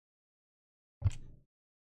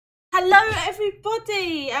Hello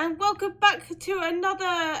everybody and welcome back to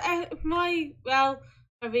another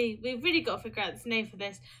we've really got to figure out the name for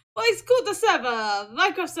this. Well, it's called the server,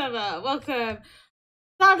 Minecraft server. Welcome.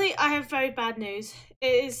 Sadly, I have very bad news.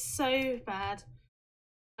 It is so bad.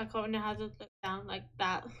 I can't know how to look down like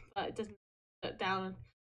that, but it doesn't look down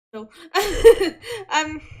at all.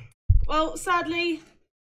 Well, sadly,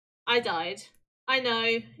 I died. I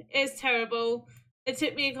know, it's terrible. It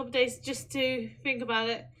took me a couple of days just to think about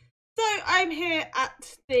it. So I'm here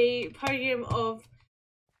at the podium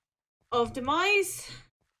of demise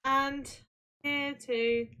and here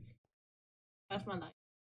to have my life.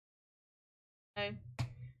 So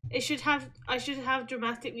I should have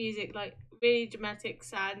dramatic music, like really dramatic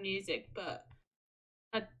sad music, but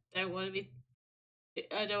I don't want to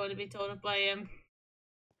be told by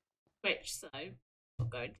Twitch, so I'm not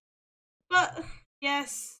going to. But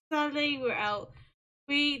yes, sadly we're out.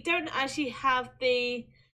 We don't actually have the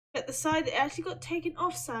side that actually got taken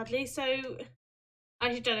off, sadly, so I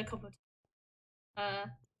actually done a couple of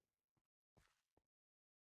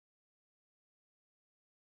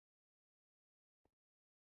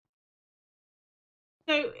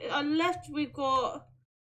so on left we've got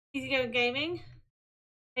Easy Going Gaming,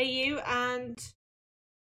 AU, and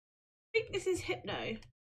I think this is Hypno.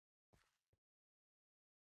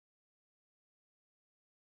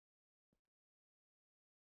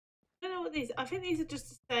 I don't know what these are. I think these are just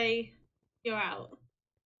to say you're out.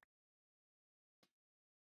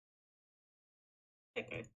 There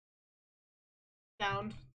you go.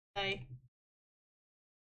 Down. Say.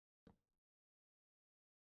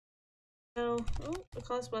 Oh, I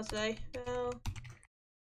can't spell today. Well,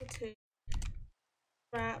 to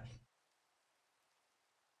crap.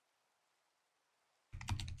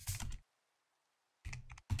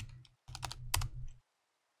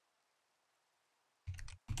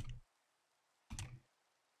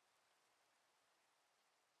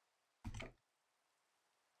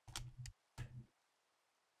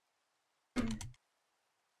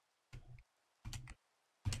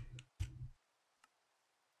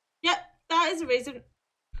 Yep, that is the reason.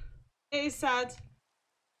 It is sad.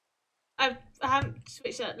 I haven't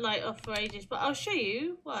switched that light off for ages, but I'll show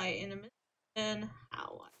you why in a minute and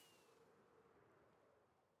how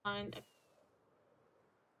I find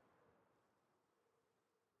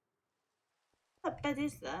what bed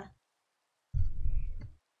is there?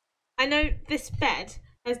 I know this bed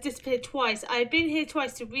has disappeared twice. I've been here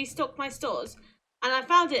twice to restock my stores, and I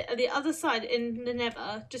found it at the other side in the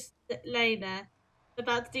Nether, just laying there,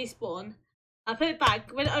 about to despawn. I put it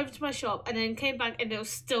back, went over to my shop, and then came back and it was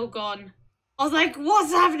still gone. I was like,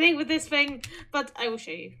 what's happening with this thing? But I will show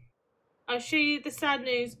you. I'll show you the sad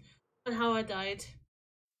news on how I died.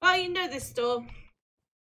 Well, you know this store.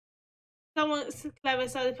 Someone clever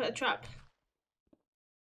decided to put a trap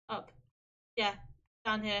up. Yeah,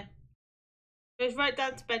 down here. It goes right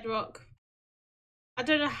down to bedrock. I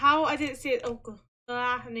don't know how I didn't see it. Oh god,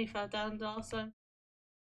 and he fell down last time.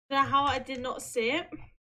 I don't know how I did not see it.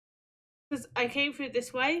 Because I came through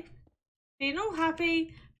this way, being all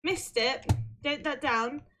happy, missed it, did that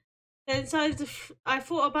down, then decided to, I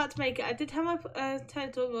thought about to make it. I did have my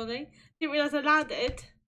turtle running, didn't realise I landed,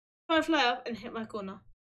 so I fly up and hit my corner.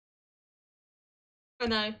 I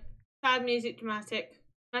know, sad music, dramatic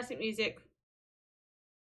music.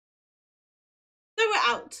 So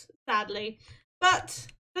we're out, sadly, but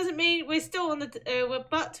doesn't mean we're still on the,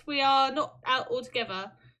 but we are not out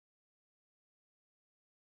altogether.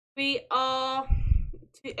 We are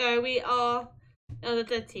another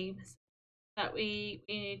dead team that we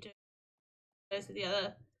need to go to the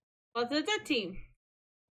other part of the dead team.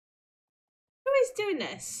 Who is doing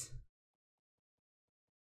this?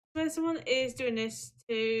 So someone is doing this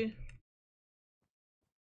to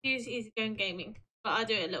use Easy Going Gaming, but I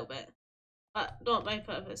do it a little bit, but not my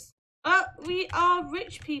purpose. We are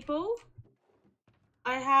rich people.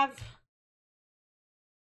 I have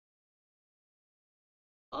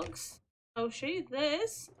box. I'll show you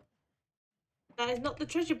this. That is not the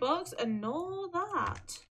treasure box, and nor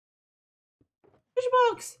that. Treasure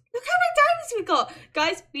box! Look how many diamonds we got!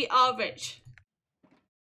 Guys, we are rich.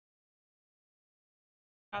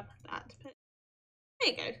 Grab that. There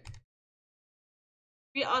you go.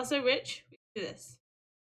 We are so rich, we can do this.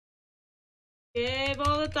 Give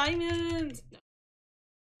all the diamonds! No.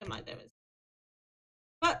 They're my diamonds.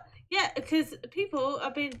 But, yeah, because people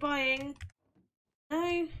have been buying...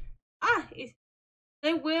 No.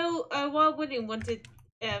 No, while William wanted,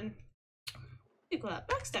 what do you call that?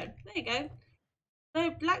 Blackstone. There you go. No,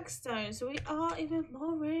 Blackstone. So we are even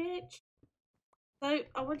more rich. So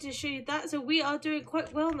I wanted to show you that. So we are doing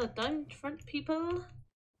quite well on the diamond front, people.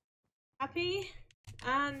 Happy?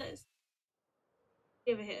 And let's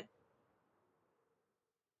see over here.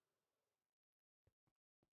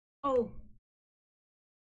 Oh.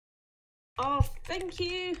 Oh, thank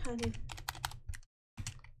you.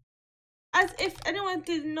 As if anyone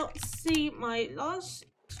did not see my last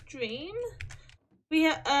stream,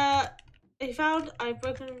 I found I've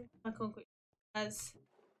broken my concrete. As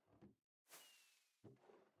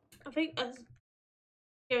I think as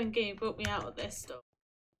game brought me out of this stuff.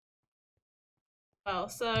 Well,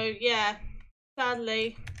 so yeah,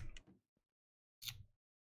 sadly,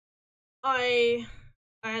 I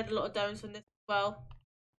had a lot of damage from this as well.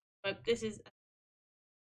 But this is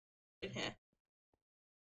in here.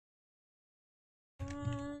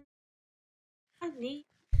 I need.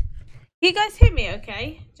 Can you guys hear me?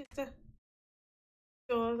 Okay, just to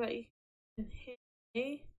sure that you can hear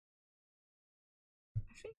me.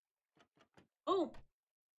 I think. Oh.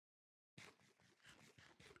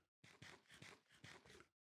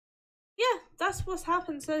 Yeah, that's what's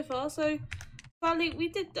happened so far. So, sadly, we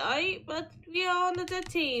did die, but we are on the dead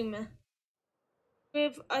team.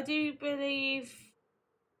 With, I do believe,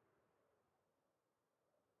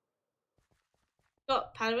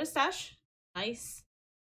 got Panama Stash. Nice.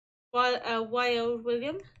 Wild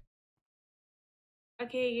William. I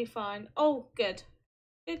can hear you fine. Oh, good.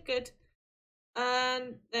 Good.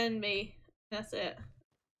 And then me. That's it.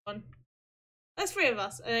 One. That's 3 of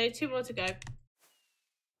us. 2 more to go.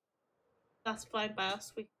 That's fine by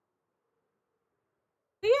us. So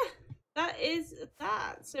yeah, that is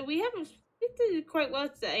that. So we did quite well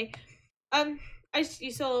today. As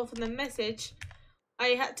you saw from the message, I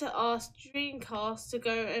had to ask Dreamcast to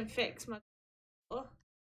go and fix my car.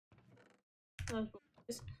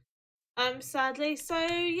 Sadly, so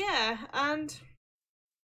yeah, and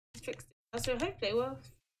fixed it. So hopefully we'll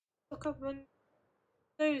look up on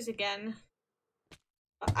those again.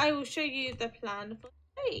 But I will show you the plan for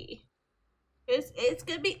today. Because it's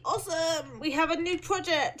gonna be awesome! We have a new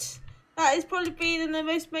project that is probably been the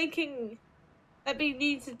most making that we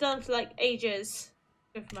need to done for like ages.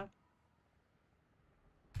 Go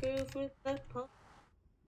for the pump.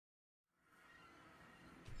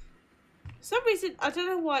 For some reason, I don't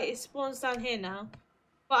know why it spawns down here now.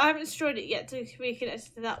 But I haven't destroyed it yet to reconnect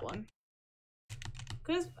it to that one.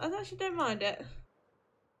 Because I actually don't mind it.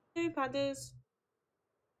 2 pandas.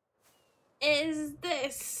 Is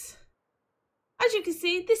this? As you can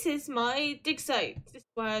see, this is my dig site. This is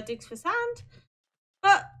where I dig for sand.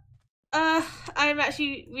 But I'm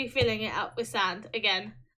actually refilling it up with sand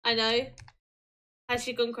again. I know. Has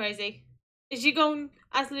she gone crazy? Is she gone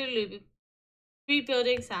as Lulu?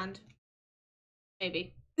 Rebuilding sand?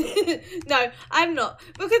 Maybe. No, I'm not.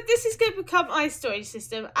 Because this is going to become my storage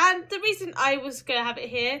system. And the reason I was going to have it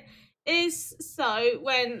here is so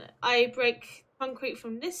when I break concrete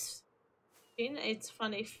from this machine, it's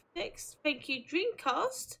funny fix. Thank you,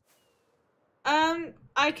 Dreamcast.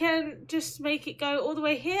 I can just make it go all the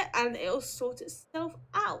way here and it'll sort itself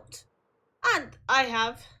out. And I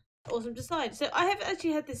have awesome design. So I have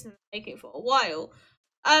actually had this in the making for a while.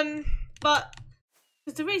 But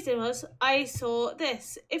the reason was I saw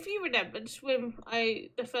this. If you remembered when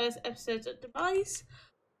the first episode of Demise,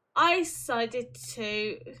 I decided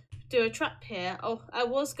to do a trap here. Oh, I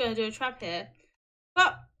was going to do a trap here,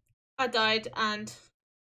 but I died, and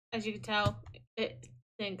as you can tell, it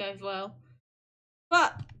didn't go well.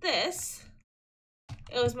 But this,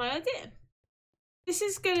 it was my idea. This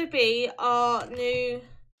is going to be our new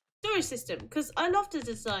storage system because I love the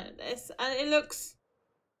design of this, and it looks.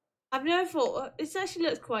 I've never thought this actually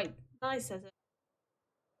looks quite nice as a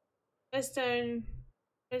redstone.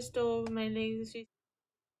 Restore mainly.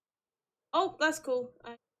 Oh, that's cool.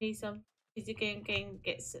 I need some. He's again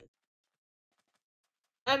gets it.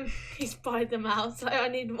 He's buying them out, so I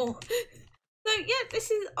need more. So yeah, this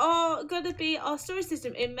is gonna be our storage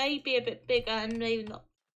system. It may be a bit bigger and maybe not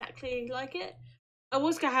exactly like it. I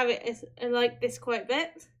was gonna have it as like this quite a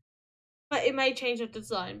bit, but it may change the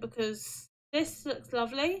design because this looks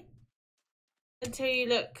lovely until you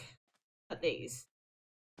look at these.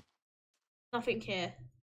 Nothing here.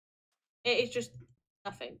 It is just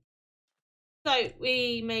nothing. So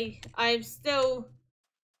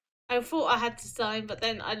I thought I had to sign, but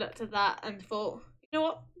then I looked at that and thought, you know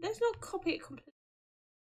what? Let's not copy it completely.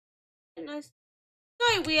 Nice.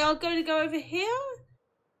 So we are going to go over here,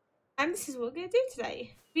 and this is what we're going to do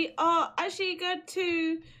today. We are actually going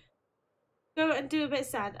to go and do a bit of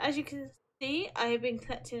sand. As you can see, I have been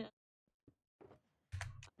collecting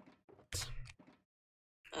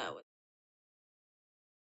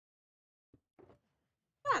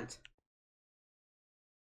sand.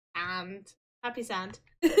 And happy sand.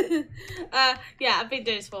 Yeah, I've been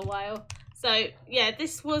doing this for a while. So yeah,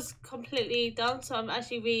 this was completely done. So I'm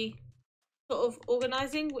actually sort of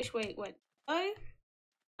organizing which way it went. So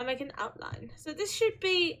I make an outline. So this should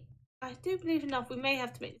be, I do believe enough. We may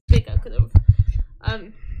have to make this bigger because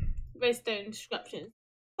of redstone descriptions.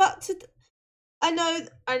 But I know,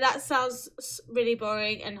 and that sounds really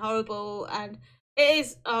boring and horrible, and it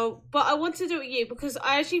is. Oh, but I wanted to do it with you because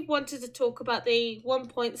I actually wanted to talk about the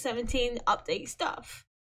 1.17 update stuff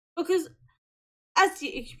because, as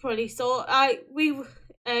you probably saw,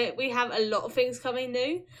 we have a lot of things coming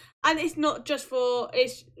new, and it's not just for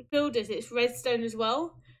its builders; it's redstone as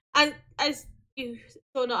well. And as you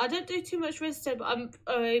saw, no, I don't do too much redstone, but I'm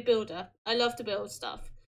a builder. I love to build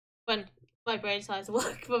stuff when my brain decides to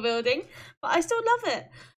work for building, but I still love it.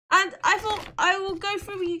 And I thought I will go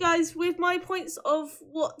through you guys with my points of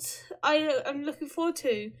what I am looking forward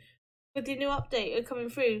to with the new update coming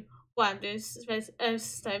through. Why I'm doing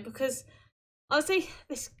redstone because honestly,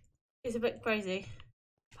 this is a bit crazy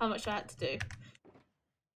how much I had to do.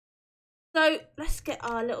 So let's get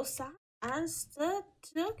our little sand and start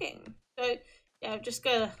talking. So yeah, I'm just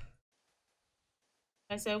gonna.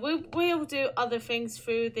 So we'll do other things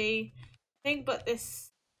through the thing, but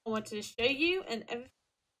this I wanted to show you and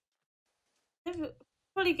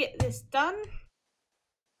probably get this done,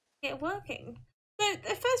 get it working. So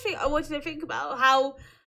the first thing I wanted to think about how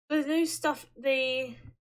the new stuff, the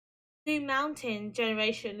new mountain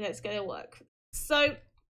generation that's gonna work. So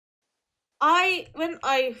when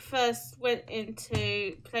I first went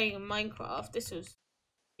into playing Minecraft, this was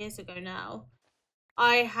years ago now,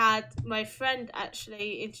 I had my friend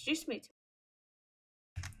actually introduce me to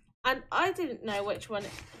it. And I didn't know which one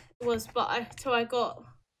it was, but I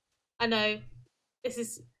know this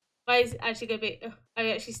is mine's actually gonna be I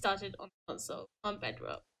actually started on console on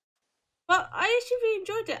Bedrock. But I actually really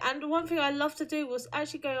enjoyed it, and one thing I loved to do was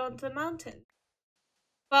actually go onto the mountain.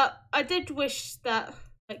 But I did wish that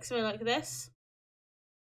like something like this.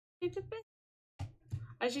 I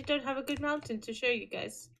actually don't have a good mountain to show you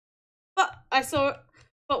guys.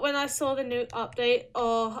 But when I saw the new update,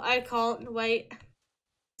 oh, I can't wait to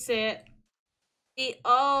see it. We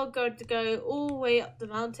are going to go all the way up the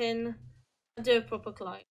mountain and do a proper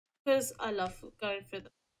climb because I love going through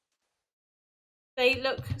them. They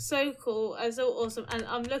look so cool and so awesome, and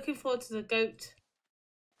I'm looking forward to the goat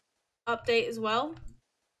update as well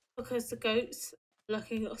because the goats are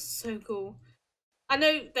looking so cool. I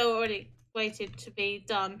know they're already waited to be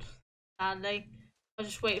done, sadly. I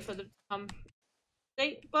just waiting for them to come.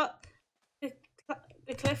 But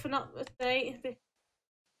the cliff and update, the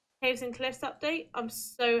caves and cliffs update, I'm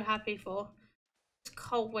so happy for. Just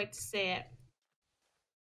can't wait to see it.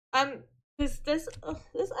 Because there's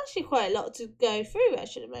actually quite a lot to go through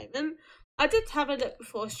actually at the moment. I did have a look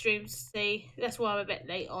before stream to see. That's why I'm a bit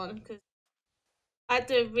late on because I had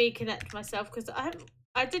to reconnect myself because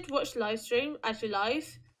I did watch live stream actually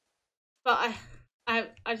live, but I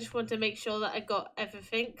just want to make sure that I got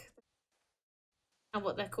everything and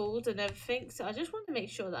what they're called and everything. So I just want to make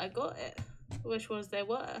sure that I got it, which ones they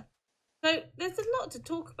were. So there's a lot to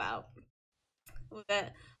talk about with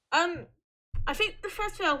it. I think the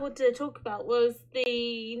first thing I wanted to talk about was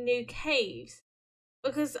the new caves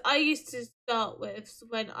because I used to start with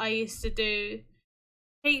when I used to do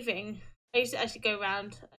caving. I used to actually go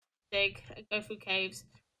around, dig, and go through caves.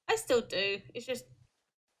 I still do. It's just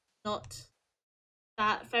not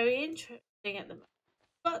that very interesting at the moment.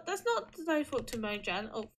 But that's not no fault to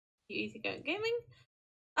Mojan or Easy Going Gaming.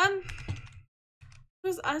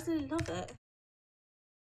 Because I still love it.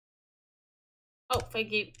 Oh,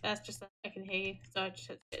 thank you. That's just I can hear you. So I just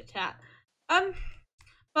had to chat.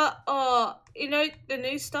 But you know the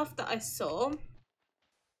new stuff that I saw,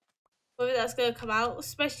 whether that's gonna come out,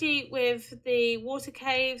 especially with the water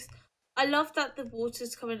caves. I love that the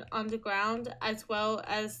water's coming underground as well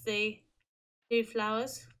as the new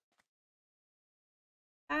flowers.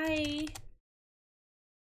 Hi.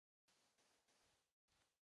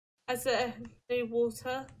 As the new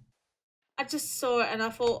water. I just saw it and I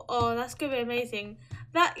thought, oh, that's gonna be amazing.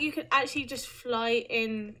 That you can actually just fly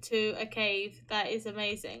into a cave. That is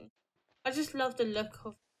amazing. I just love the look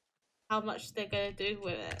of how much they're gonna do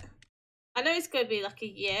with it. I know it's gonna be like a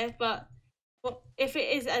year, but if it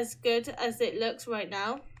is as good as it looks right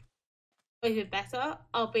now, or even better,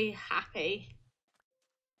 I'll be happy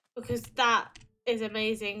because that is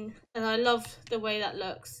amazing, and I love the way that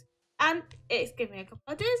looks. And it's giving me a couple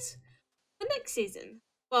ideas for next season.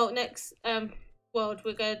 Well, next world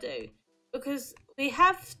we're gonna do because we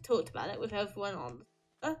have talked about it with everyone on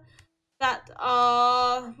that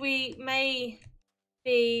we may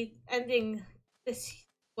be ending this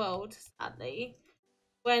world sadly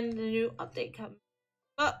when the new update comes.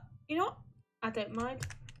 But you know what? I don't mind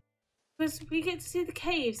because we get to see the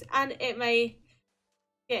caves, and it may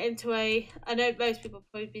get into a. I know most people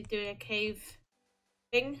probably be doing a cave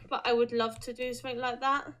thing, but I would love to do something like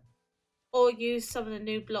that, or use some of the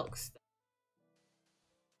new blocks.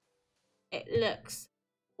 It looks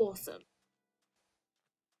awesome,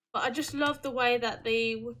 but I just love the way that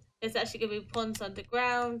there's actually going to be ponds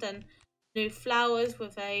underground and new flowers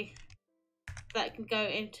with a that can go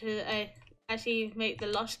into a actually make the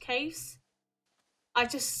lush caves. I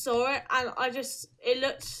just saw it and it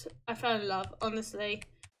looked, I fell in love, honestly.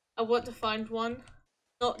 I want to find one,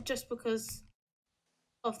 not just because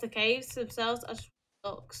of the caves themselves. I just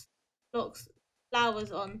blocks,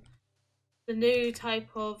 flowers on the new type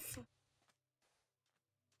of.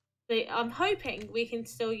 I'm hoping we can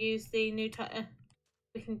still use the new type.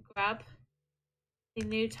 We can grab the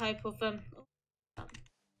new type of oh,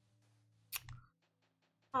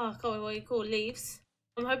 I can't remember what you call leaves.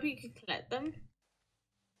 I'm hoping you can collect them.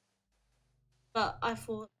 But I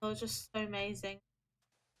thought they were just so amazing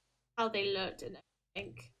how they looked and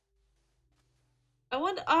everything. I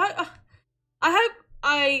wonder. I hope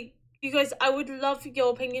you guys. I would love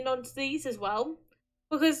your opinion on these as well,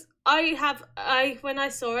 because when I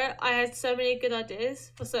saw it, I had so many good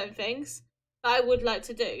ideas for certain things that I would like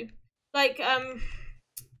to do, like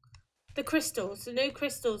the crystals, the new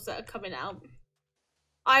crystals that are coming out.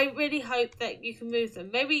 I really hope that you can move them.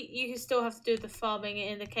 Maybe you can still have to do the farming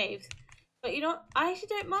in the caves, but you know, I actually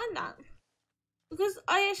don't mind that because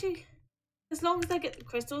as long as I get the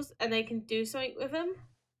crystals and they can do something with them,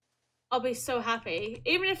 I'll be so happy.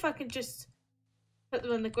 Even if I can just put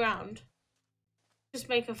them on the ground, just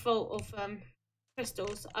make a vault of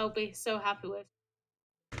crystals, I'll be so happy with.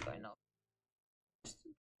 Going on.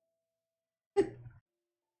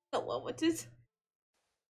 Not what I wanted.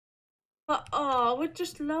 But oh, I would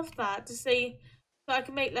just love that to see so I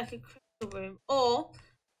can make like a crystal room. Or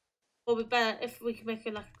be better if we can make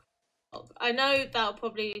it like a crystal. I know that'll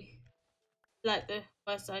probably like the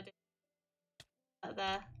worst idea out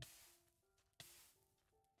there.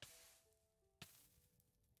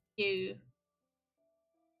 You.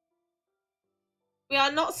 We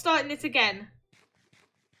are not starting it again.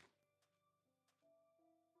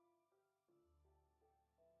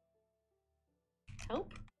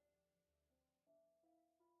 Help.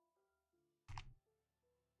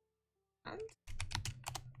 And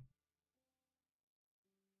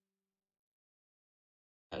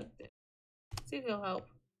oh, see if it'll help.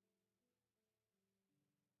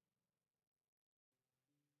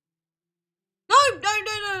 No, no,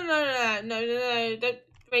 no, no, no, no, no, no, no, don't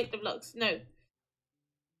break the blocks. No.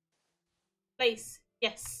 Place.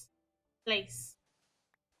 Yes. Place.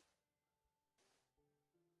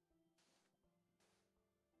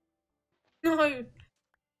 No.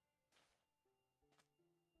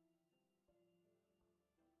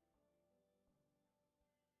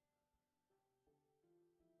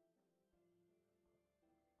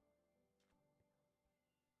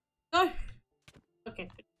 No. Okay,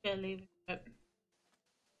 yeah, leave it.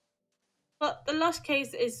 But the last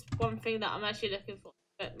case is one thing that I'm actually looking for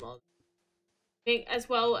a bit more. I think as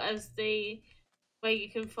well as the way you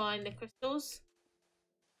can find the crystals.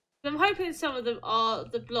 I'm hoping some of them are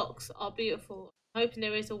the blocks are beautiful. I'm hoping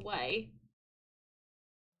there is a way.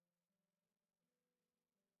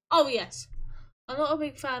 Oh yes. I'm not a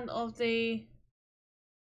big fan of the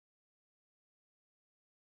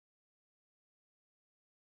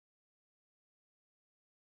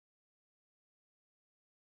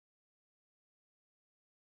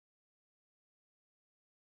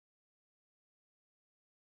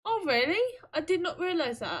Oh really? I did not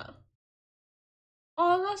realise that.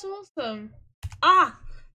 Oh, that's awesome. Ah!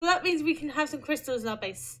 So that means we can have some crystals in our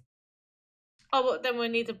base. Oh, but then we'll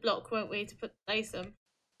need a block, won't we, to place them?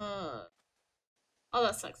 Oh,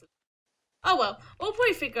 that sucks. Oh well, we'll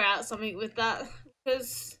probably figure out something with that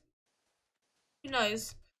because who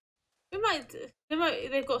knows?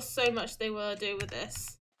 They've got so much they want to do with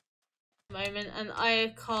this moment, and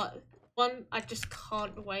I can't. I just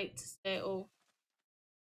can't wait to see it all.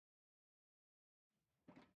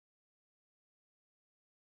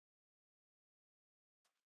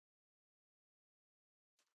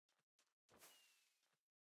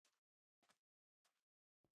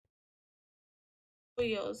 For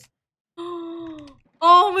yours.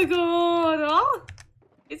 Oh my god! Oh,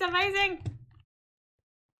 it's amazing.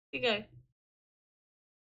 Here you go.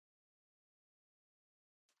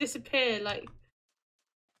 Disappear like.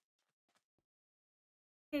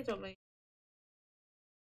 Here, on me.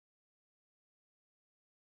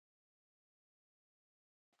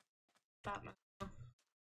 Batman.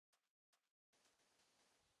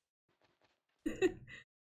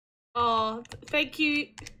 Oh, thank you.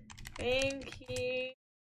 Thank you.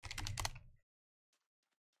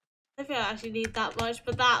 I don't think I actually need that much,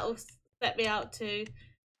 but that'll set me out to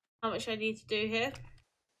how much I need to do here.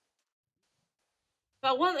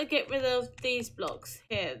 But I want to get rid of these blocks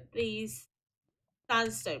here, these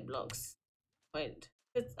sandstone blocks.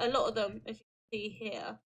 Because a lot of them, as you can see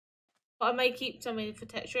here. But I may keep some in for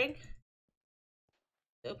texturing.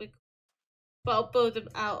 It'll be cool. But I'll build them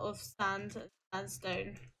out of sand and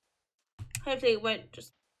sandstone. Hopefully it won't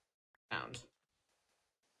just round.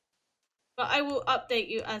 But I will update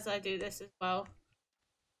you as I do this as well.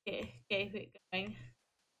 Get it going.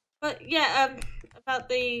 But yeah, about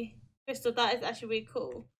the crystal, that is actually really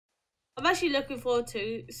cool. I'm actually looking forward to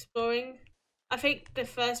exploring. I think the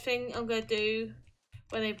first thing I'm gonna do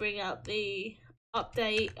when they bring out the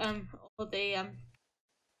update, or the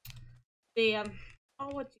oh,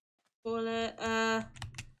 what do you call it?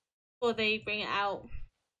 Before they bring it out,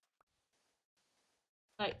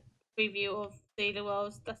 like preview of the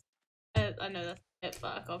worlds. That's I know that's it,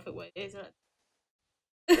 but I can't think what it is.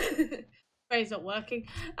 Brain's not working.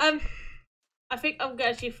 I think I'm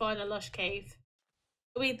gonna actually find a lush cave.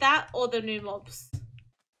 It'll be that or the new mobs,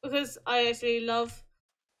 because I actually love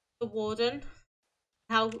the warden.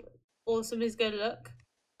 How awesome he's gonna look.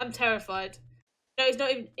 I'm terrified. No, he's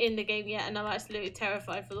not even in the game yet, and I'm absolutely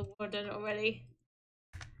terrified for the warden already.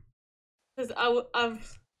 Because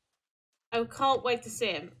I can't wait to see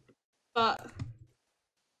him. But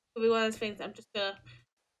it'll be one of those things I'm just gonna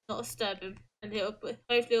not disturb him, and hopefully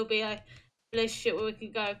it'll be a relationship where we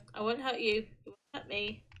can go. I won't hurt you. You won't hurt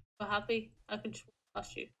me. We're happy. I can just walk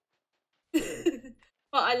past you.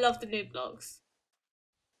 But I love the new blocks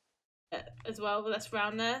as well. That's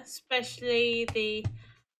around there, especially the.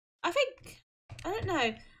 I think I don't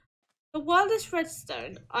know. The wildest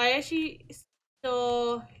redstone. I actually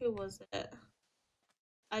saw, who was it?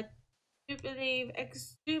 I do believe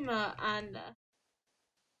Exuma and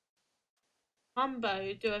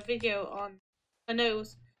Mumbo do a video on. I know it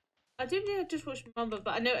was. I do believe I just watched Mumbo,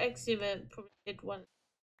 but I know Exuma probably did one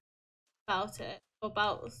about it,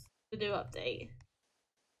 about the new update.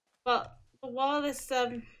 But the wildest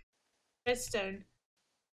redstone,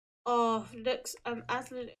 oh, looks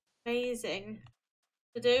absolutely amazing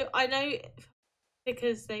to do. I know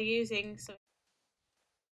because they're using, so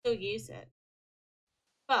still use it,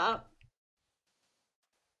 but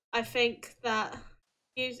I think that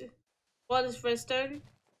use wildest redstone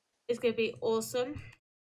is going to be awesome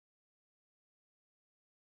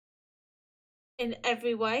in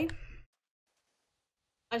every way.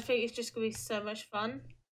 I think it's just going to be so much fun.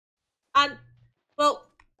 And, well,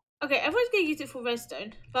 okay, everyone's going to use it for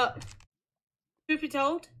redstone, but truth be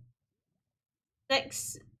told,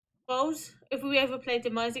 next world, if we ever play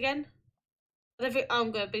Demise again, I don't think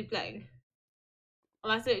I'm going to be playing.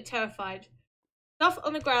 I'm absolutely terrified. Stuff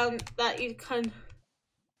on the ground that it can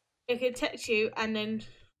touch you and then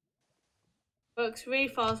works really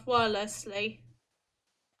fast wirelessly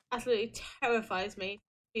absolutely terrifies me.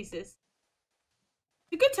 Jesus.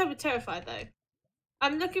 It's a good time of terrified though.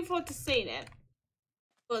 I'm looking forward to seeing it.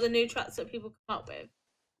 What the new tracks that people come up with.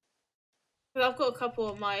 Because I've got a couple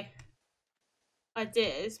of my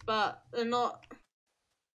ideas, but they're not.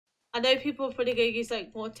 I know people are probably going to use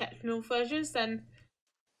like more technical versions, then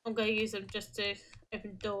I'm going to use them just to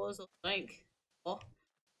open doors or something. Or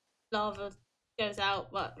lava goes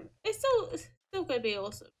out, but it's still going to be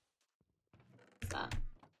awesome. What's that?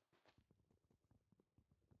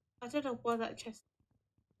 I don't know why that chest.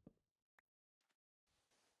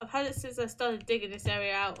 I've had it since I started digging this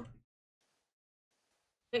area out. I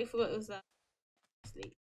think I forgot it was that.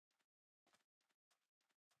 Sleep.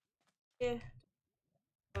 Yeah.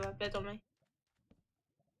 I have a bed on me.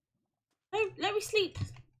 No, let me sleep.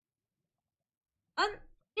 And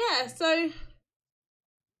yeah, so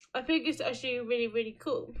I think it's actually really, really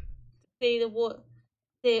cool to see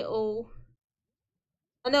see it all.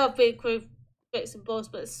 I know I've been through bits and bobs,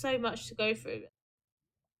 but there's so much to go through.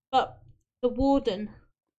 But the warden,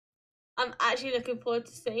 I'm actually looking forward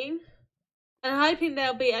to seeing. And I'm hoping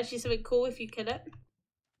there'll be actually something cool if you kill it.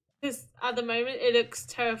 Because at the moment it looks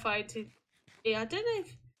terrifying to see. I don't know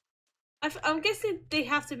if I'm guessing they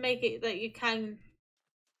have to make it that you can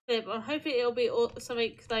clip. I'm hoping it'll be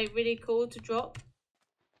something like really cool to drop.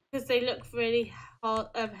 Because they look really hard,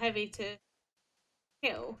 heavy to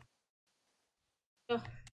kill. So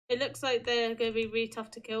it looks like they're going to be really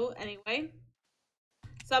tough to kill anyway.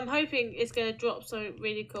 So I'm hoping it's going to drop something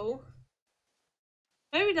really cool.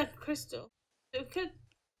 Maybe like a crystal. It could.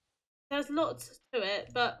 There's lots to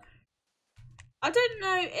it, but I don't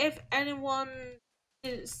know if anyone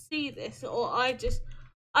didn't see this or I just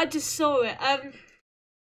saw it.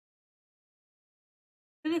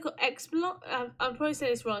 they're called explos. I'm probably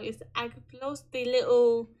saying this wrong. It's agplos, the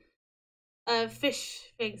little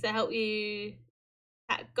fish things that help you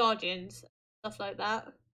attack guardians, stuff like that.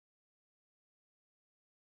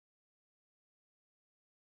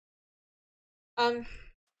 Um,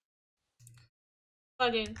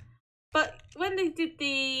 guardian. But when they did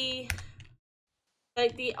the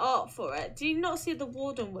art for it, do you not see the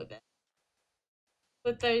warden with it,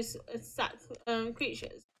 with those sack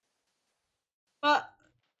creatures? But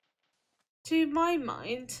to my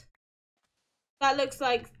mind, that looks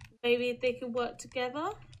like maybe they can work together.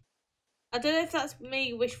 I don't know if that's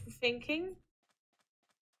me wishful thinking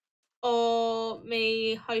or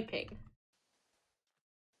me hoping.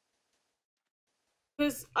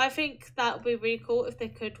 Because I think that would be really cool if they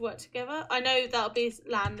could work together. I know that'll be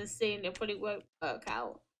land and sea and it probably won't work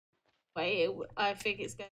out the way I think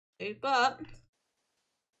it's going to, but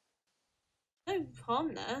no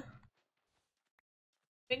harm there.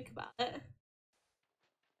 Think about it.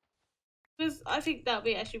 Because I think that would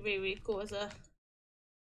be actually really, really cool as a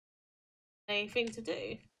thing to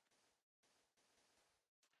do.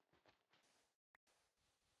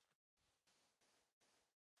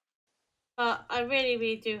 But I really,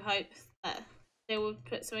 really do hope that they will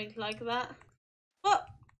put something like that. But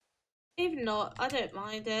if not, I don't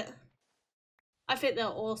mind it. I think they're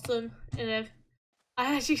awesome, and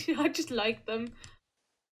I just like them.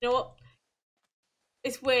 You know what?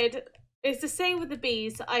 It's weird. It's the same with the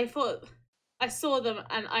bees. I saw them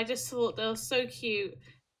and I just thought they were so cute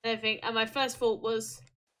and everything. And my first thought was,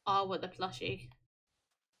 oh, I want the plushie.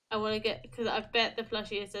 I want to get, because I bet the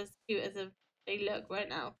plushie is as cute as they look right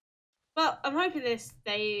now. But I'm hoping I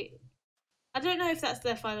don't know if that's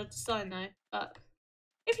their final design though, but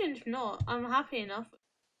if not, I'm happy enough.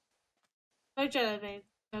 Mojo,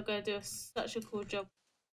 they're going to do such a cool job.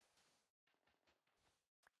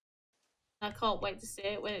 I can't wait to see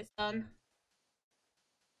it when it's done.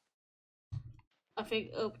 I think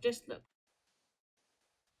it'll just look.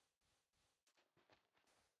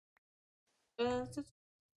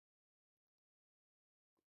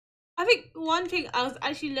 I think one thing I was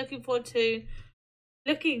actually looking forward to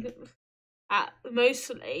looking at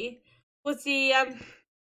mostly was the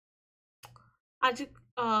I just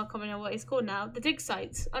I can't remember what it's called now. The dig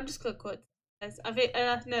sites. I'm just gonna call it. I think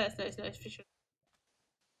no, it's no official.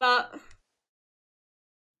 But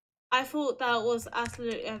I thought that was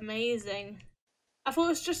absolutely amazing. I thought it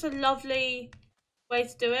was just a lovely way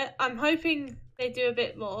to do it. I'm hoping they do a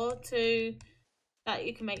bit more to that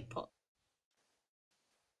you can make pots.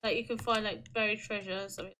 That you can find like buried treasure or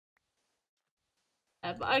something.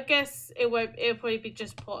 But I guess it won't. It'll probably be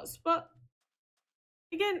just pots. But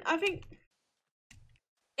again, I think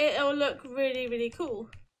it'll look really, really cool.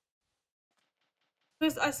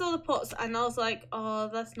 Because I saw the pots and I was like, oh,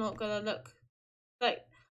 that's not gonna look like.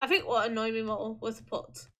 I think what annoyed me more was the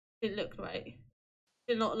pot didn't look right.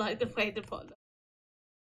 Did not like the way the pot looked.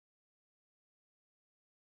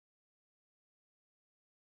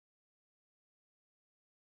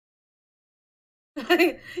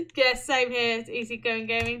 Yeah, same here. It's easy going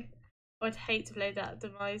gaming. I'd hate to play that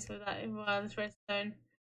demise with that in wireless redstone.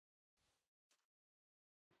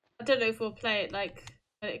 I don't know if we'll play it like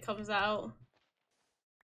when it comes out.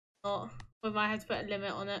 Or we might have to put a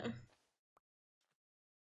limit on it.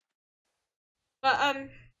 But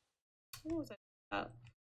what was I about?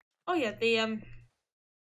 Oh yeah, the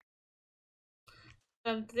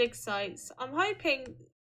dig sites. I'm hoping.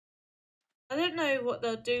 I don't know what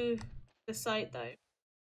they'll do to the site though.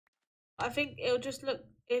 I think it'll just look.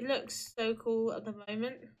 It looks so cool at the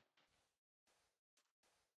moment.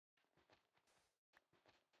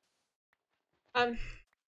 Um,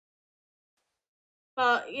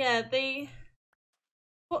 but yeah, the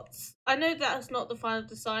what's I know that's not the final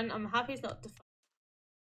design. I'm happy it's not the,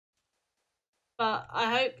 but I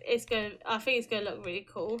hope it's going. I think it's going to look really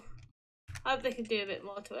cool. I hope they can do a bit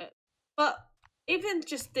more to it. But even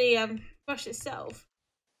just the brush itself,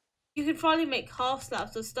 you can finally make half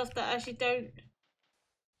slabs of stuff that actually don't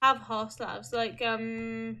have half slabs, like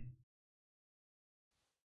but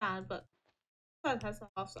sand has a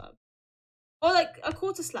half slab, or like a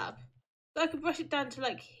quarter slab. So I can brush it down to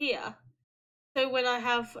like here. So when I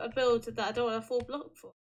have a build that I don't want a full block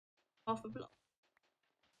for, half a block,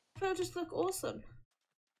 it'll just look awesome.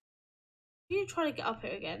 Are you trying to get up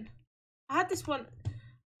here again? I had this one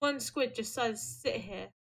squid just decided to sit here.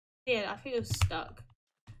 Yeah, I think it was stuck.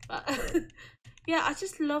 But yeah, I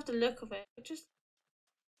just love the look of it. It just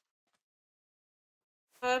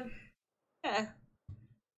yeah.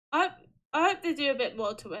 I hope I hope they do a bit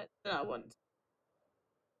more to it than I want.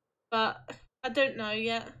 But I don't know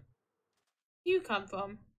yet. You come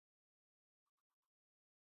from?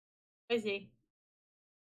 Where is he?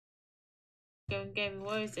 Go and get him.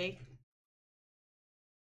 Where is he?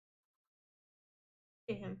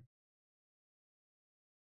 See him.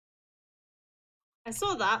 I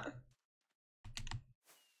saw that.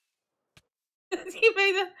 He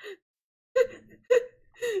made a.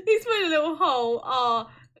 He's made a little hole. Oh,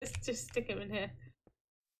 let's just stick him in here.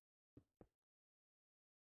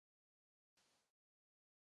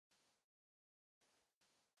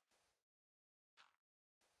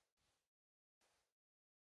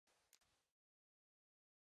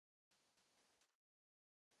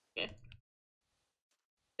 Okay.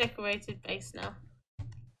 Decorated base now.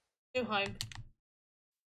 New home.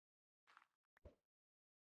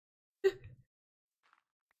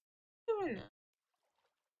 Doing that.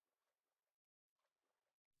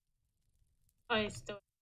 Oh, he's still.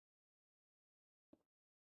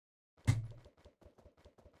 I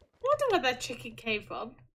wonder where that chicken came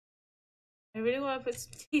from. I really want to put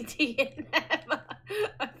some TT in there, but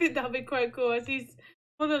I think that'll be quite cool as he's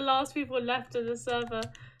one of the last people left on the server.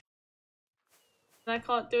 And I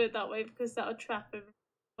can't do it that way because that'll trap him.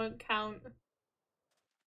 Won't count.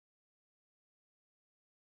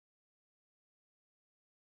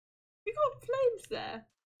 We got flames there.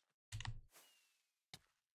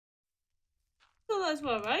 So that's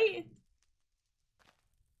well, right?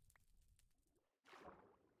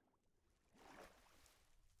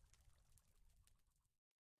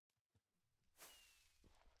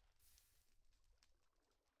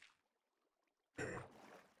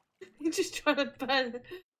 You're just trying to burn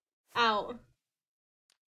out.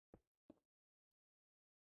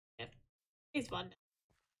 Yeah, he's fun.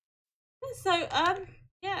 So,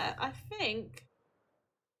 yeah, I think.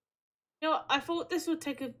 You know what, I thought this would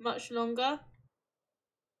take a much longer.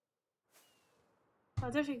 I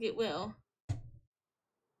don't think it will.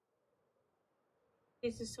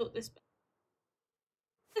 Need to sort this.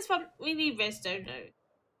 This one, we need redstone though.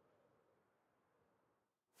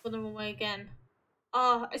 Put them away again.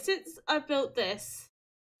 Since I built this,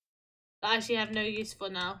 I actually have no use for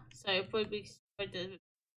now. So probably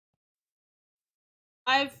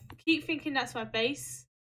I keep thinking that's my base.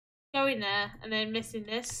 Going there and then missing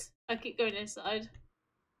this. I keep going inside.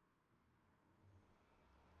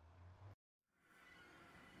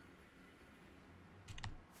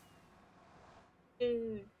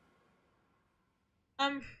 Dude.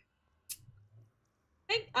 I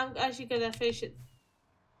think I'm actually gonna finish it.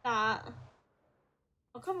 That.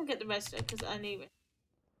 I'll come and get the redstone because I need it.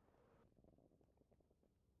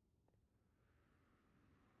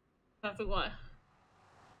 I think why.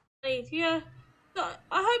 Yeah. So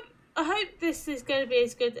I hope this is going to be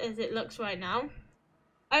as good as it looks right now.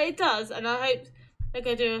 It does, and I hope they're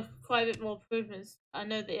going to do quite a bit more improvements. I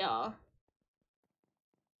know they are.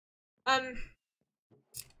 Um,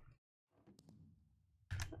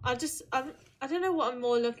 I don't know what I'm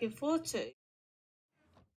more looking forward to.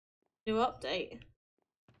 New update.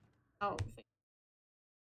 I don't think.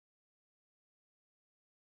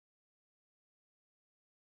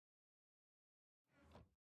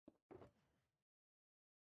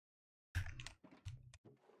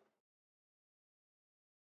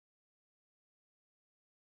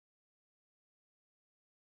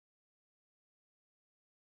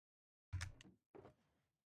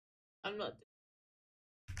 I'm not.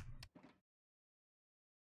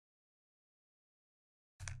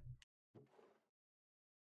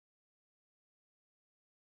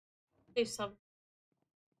 Do some.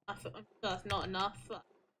 I'm sure that's not enough. But,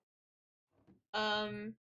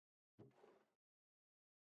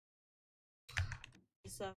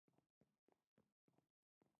 so.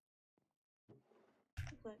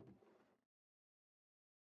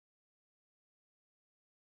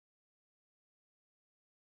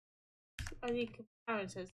 I need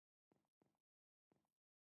comparisons.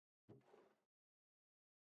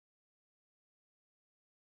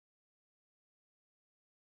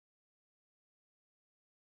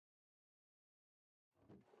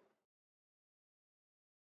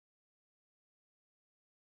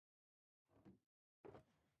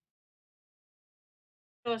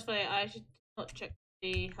 No, it's funny. I should not check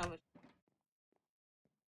the how much.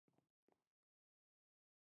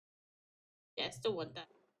 Yeah, still want that.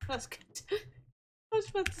 That's good. I was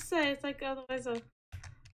about to say it's like otherwise I'll.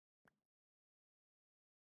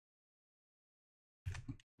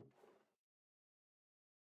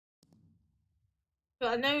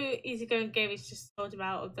 But I know Easygoing Game is just told him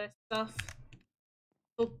out of this stuff.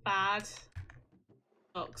 All bad.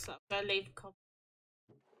 Box. I'm gonna leave a comment.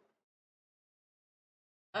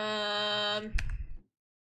 Um.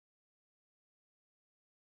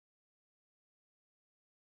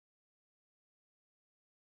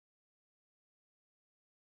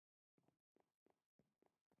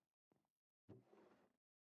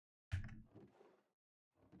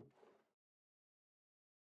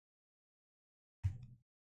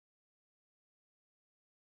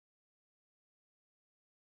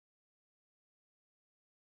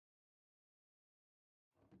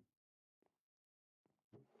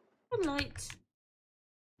 A light.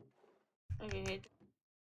 Okay.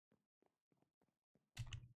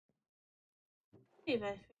 Maybe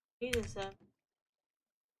I need this.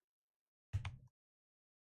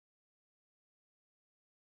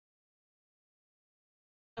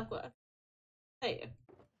 I've got. There you go.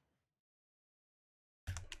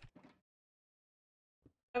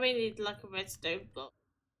 I really need like a redstone block.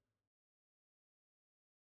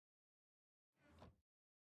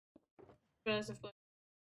 Whereas I've got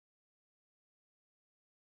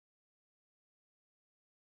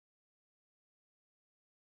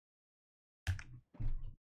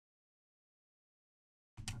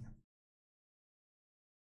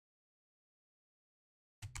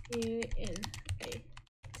you in a.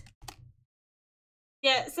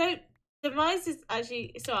 Yeah, so demise is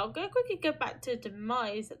actually. So I'm gonna quickly go back to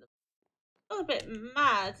demise. I'm a bit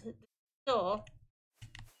mad at the store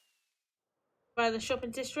by the shopping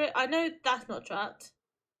district. I know that's not trapped.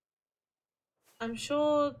 I'm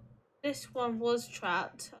sure this one was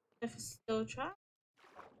trapped. I don't know if it's still trapped.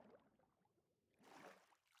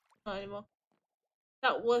 Not anymore.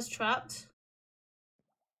 That was trapped.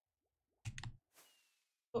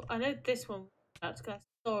 Well, I know this one was trapped because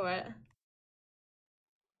I saw it.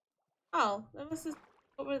 Oh, they must have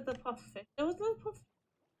got rid of the pufferfish. There was no pufferfish.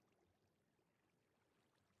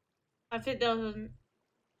 I think there was.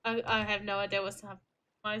 I have no idea what's happening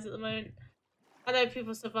at the moment. I know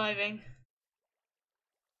people surviving.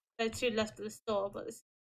 There are two left at the store, but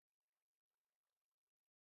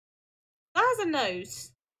that has a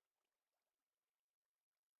nose.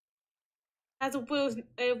 Has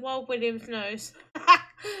a Wild Williams nose.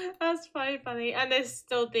 That's quite funny. And there's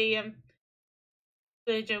still the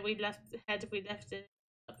villager we left in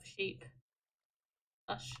of sheep.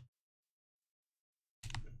 Gosh.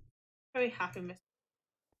 Very happy, miss.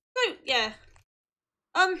 So yeah.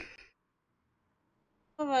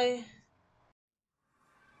 Alright.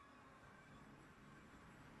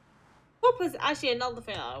 Copper's actually another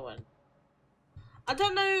thing I want. I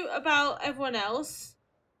don't know about everyone else,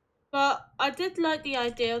 but I did like the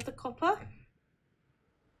idea of the copper.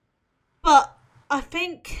 But I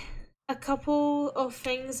think a couple of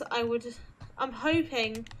things I'm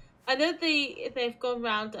hoping. I know they've gone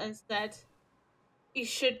round and said you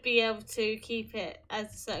should be able to keep it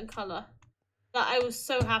as a certain colour. That I was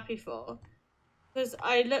so happy for. Because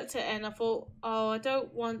I looked at it and I thought, oh, I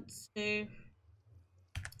don't want to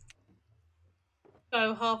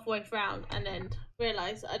go halfway round and then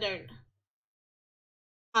realise I don't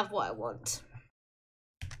have what I want.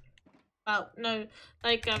 Well, no,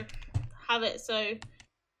 like, have it so.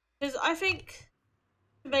 Because I think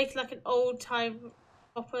to make like an old time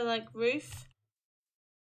copper like roof,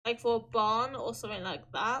 like for a barn or something like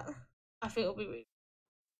that, I think it'll be really.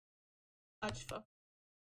 I just thought.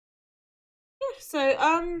 Yeah,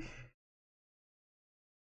 so,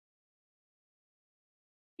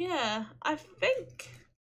 yeah, I think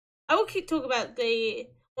I will keep talking about the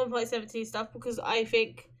 1.17 stuff because I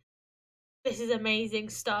think this is amazing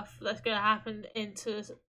stuff that's gonna happen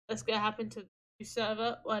to the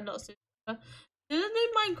server. Well, not server. The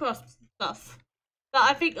new Minecraft stuff that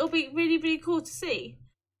I think it'll be really really cool to see.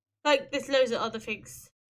 Like there's loads of other things.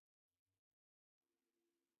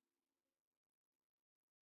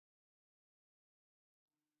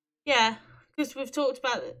 Yeah, because we've talked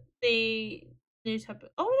about the new type.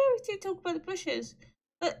 Oh no, we did talk about the bushes.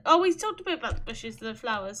 We talked a bit about the bushes, the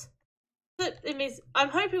flowers. So it means I'm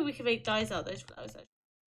hoping we can make dyes out of those flowers. Actually.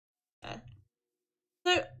 Yeah.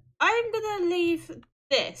 So I'm gonna leave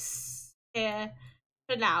this here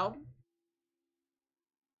for now.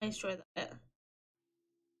 Let's try that bit.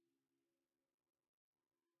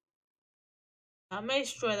 I may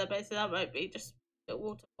destroy that bit, so that might be just the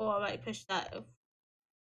water, or I might push that.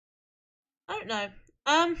 I don't know.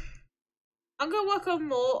 I'm gonna work on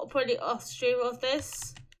more, probably off stream of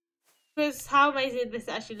this, because how amazing this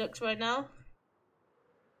actually looks right now.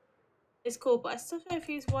 It's cool, but I still don't know if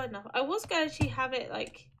it's wide enough. I was gonna actually have it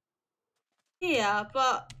like here,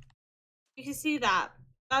 but you can see that.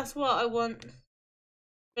 That's what I want.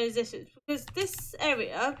 Resistance, because this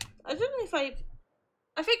area, I don't know if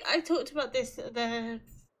I think I talked about this the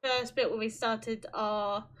first bit when we started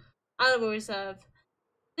our animal reserve.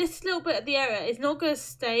 This little bit of the area is not going to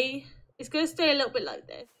stay. It's going to stay a little bit like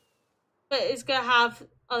this, but it's going to have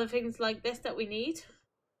other things like this that we need.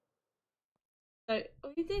 So,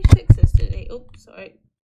 oh, he did fix this, didn't he? Oh, sorry.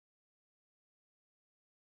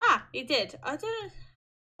 Ah, he did. I don't know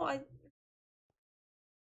what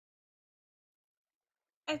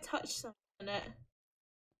I touched something on it.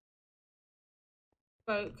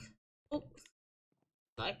 Broke. Oops.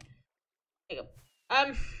 Sorry. There you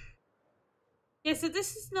go. Yeah, so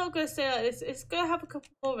this is not going to stay like this. It's going to have a couple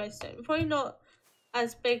more redstone. Probably not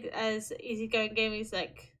as big as Easygoing Gaming's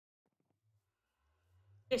like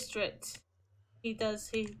district. He's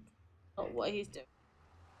not what he's doing.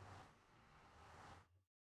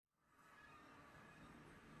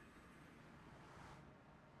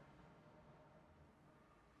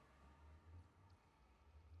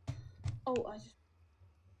 Oh, I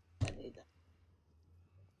need that.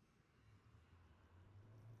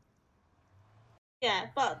 Yeah,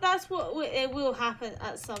 but that's what it will happen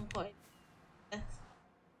at some point. Yes.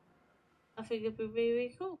 I think it'd be really,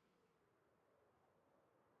 really cool.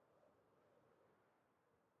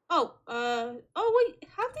 Oh wait,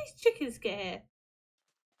 how did these chickens get here?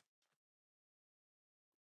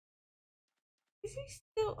 Is he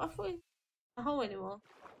still? I thought he's not a hole anymore.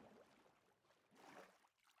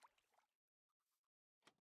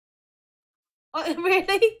 Oh,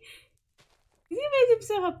 really? He made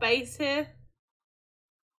himself a base here.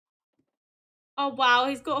 Oh wow,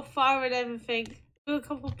 he's got a fire and everything. With a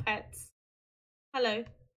couple of pets. Hello.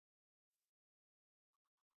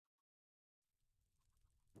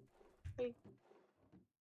 He's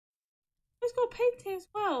got a painting as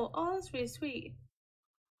well. Oh, that's really sweet.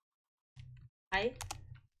 Hi.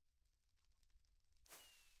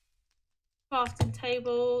 Crafting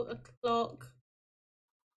table, a clock.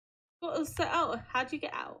 Got to set out. How do you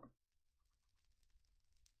get out?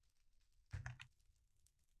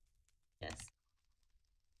 Yes.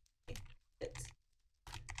 It's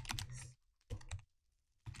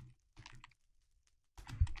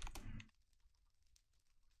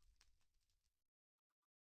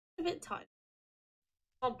a bit tight.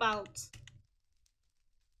 Can't bounce.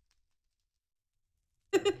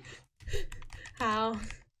 How?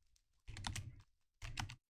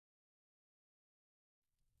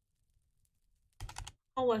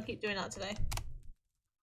 Oh, I keep doing that today.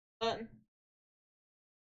 But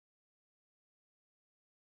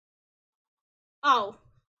oh,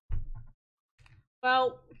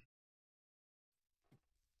 well,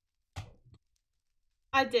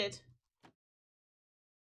 I did.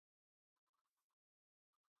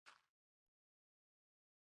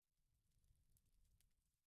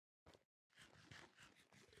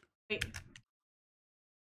 Wait.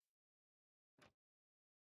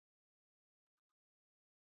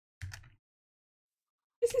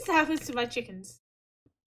 This is what happens to my chickens.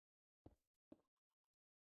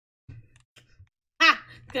 Ha!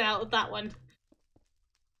 Get out of that one.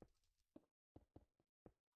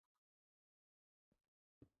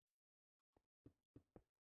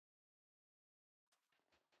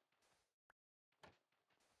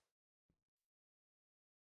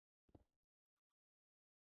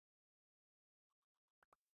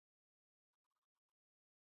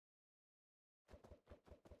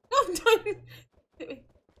 Oh, don't.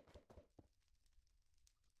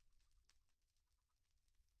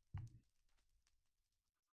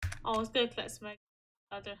 Oh, I was gonna collect some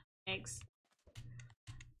other eggs.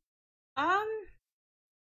 Um,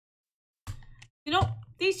 you know,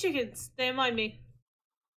 these chickens, they remind me.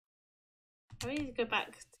 I need to go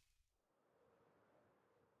back.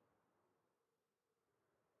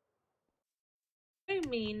 What do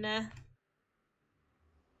you mean?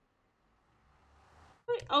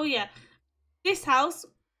 Oh yeah, this house.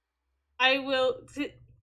 I will.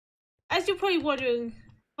 As you're probably wondering,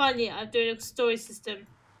 funny, I'm doing a story system.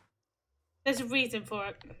 There's a reason for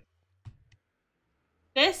it.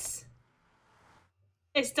 This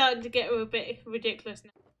is starting to get a bit ridiculous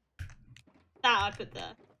now. That I put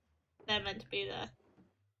there. They're meant to be there.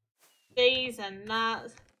 These and that.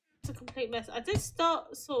 It's a complete mess. I did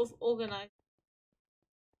start sort of organising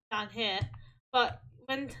down here, but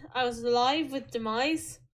when I was live with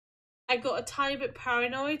Demise, I got a tiny bit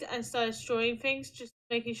paranoid and started destroying things, just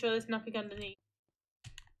making sure there's nothing underneath.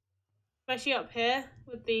 Especially up here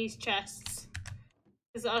with these chests,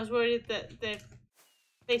 because I was worried that they've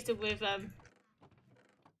placed it with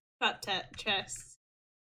trap chests.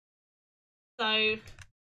 So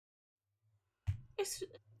it's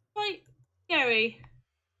quite scary.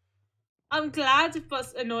 I'm glad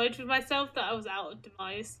but annoyed with myself that I was out of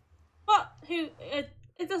Demise. But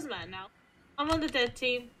it doesn't matter now. I'm on the dead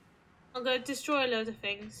team. I'm going to destroy a load of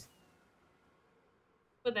things.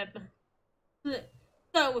 Whatever.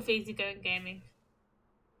 Start with easygoing gaming.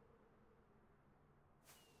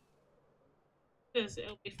 Because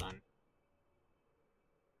it'll be fun.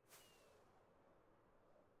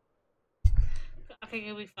 I think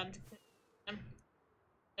it'll be fun to play him.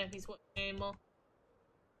 I don't know if he's watching anymore.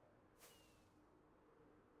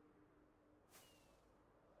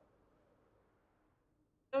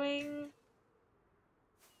 Going.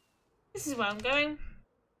 This is where I'm going.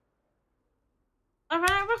 I ran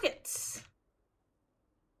out of rockets.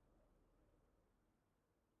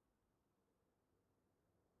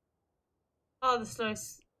 Oh, the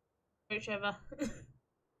slowest approach ever.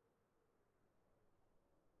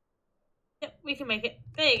 Yep, we can make it.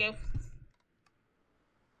 There you go.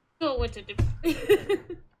 Cool, what to do.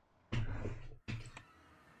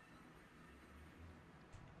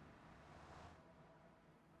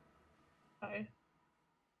 Oh.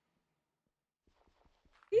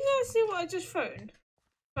 You guys see what I just phoned?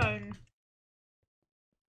 Phone.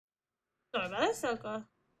 Sorry about that, Selka.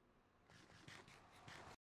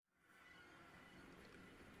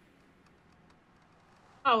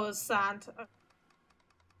 I was sad.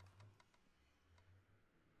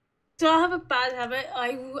 Do I have a bad habit?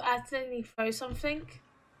 I will accidentally throw something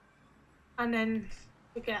and then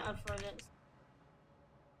forget I've thrown it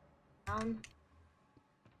down.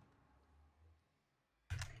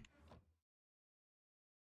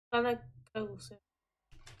 Gonna go also.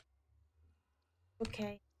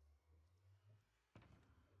 Okay,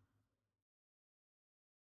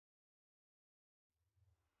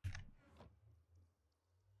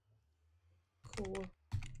 cool.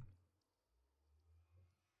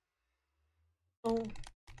 Oh,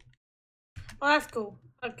 oh, that's cool.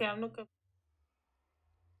 Okay, I'm not gonna.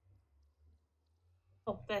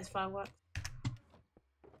 Oh, there's fireworks.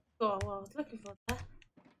 Oh, well, I was looking for that.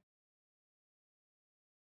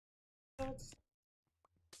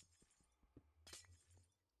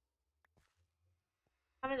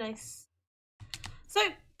 Have a nice. So,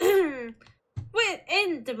 with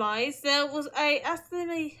in demise, there was a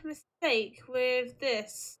accidentally mistake with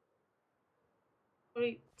this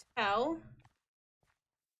hotel.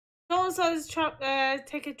 Someone decided to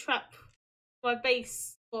take a trap my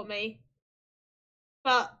base for me,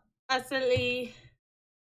 but accidentally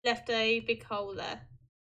left a big hole there.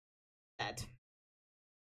 Dead.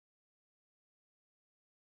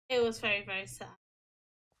 It was very, very sad.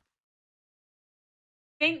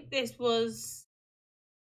 I think this was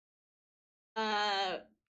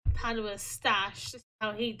Padawa's stash. This is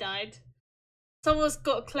how he died. Someone's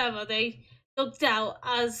got clever. They looked out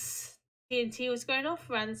as TNT was going off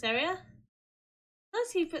around this area.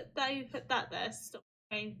 Unless he put that, you put that there. Stop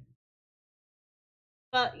going.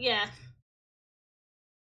 But yeah,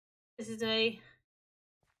 this is a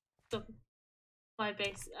my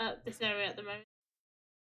base at this area at the moment.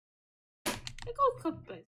 I got a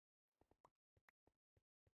couple of.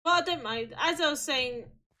 Well, I don't mind. As I was saying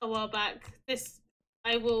a while back, this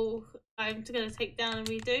I'm gonna take down and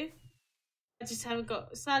redo. I just haven't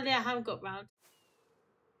got. Sadly, I haven't got round.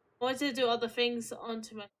 I wanted to do other things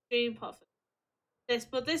onto my stream apart from this,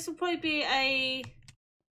 but this will probably be a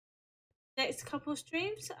next couple of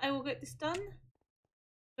streams. I will get this done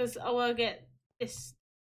because I will get this.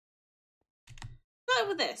 Start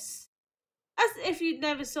with this. As if you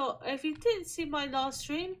never saw, if you didn't see my last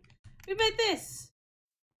stream, we made this.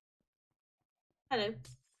 Hello.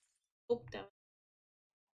 Oh,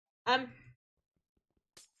 damn.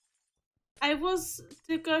 I was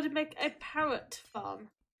to go to make a parrot farm,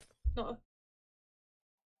 not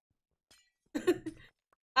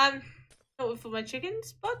a not for my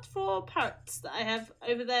chickens, but for parrots that I have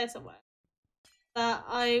over there somewhere that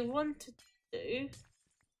I wanted to do,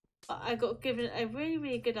 but I got given a really,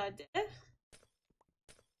 really good idea.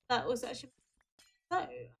 That was actually so.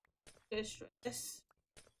 Go straight this.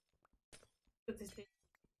 Put this in.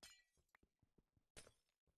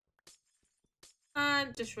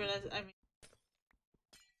 And just realised,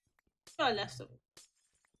 I left some.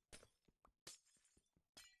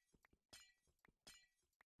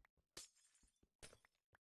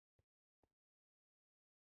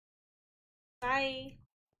 Bye.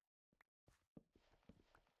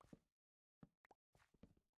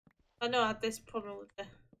 I know I had this problem with the.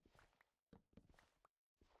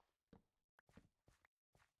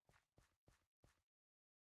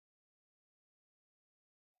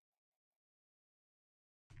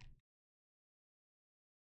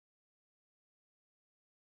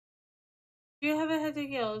 Do you have a head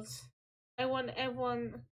of girls? I want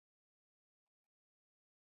everyone.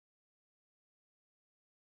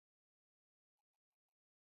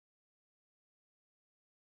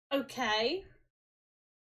 Okay.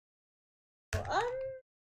 Well,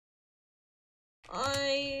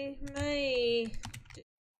 I may.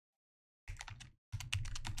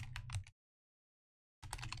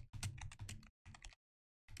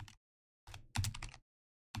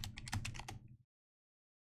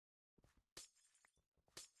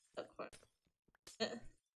 Look for it.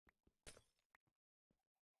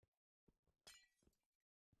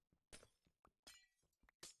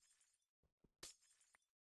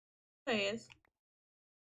 There he is.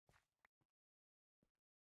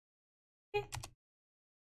 Okay.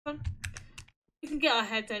 Come on. We can get our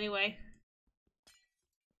heads anyway.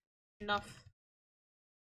 Enough.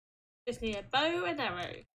 Just need a bow and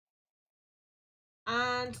arrow.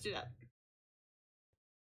 And do that.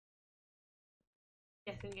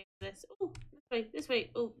 Yes, I'm getting this. Oh, this way, this way.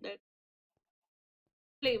 Oh, no.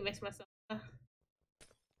 Completely missed myself.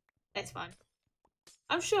 It's fine.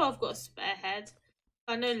 I'm sure I've got a spare head.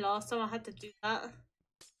 I know last time I had to do that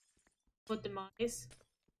for demise.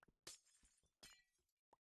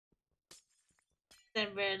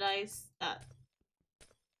 Then realised that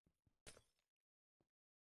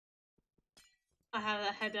I have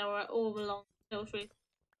a head all along the hill tree.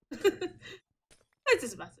 It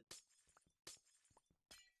doesn't matter.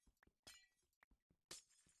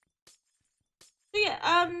 So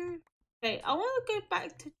yeah, okay, I want to go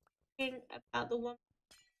back to talking about the one.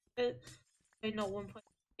 Not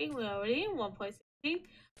 1.16. We're already in 1.16.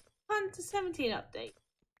 1 to 17 update.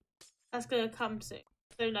 That's gonna come soon.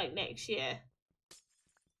 So like next year.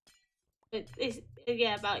 It's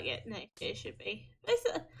yeah, about next year should be.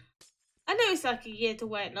 I know it's like a year to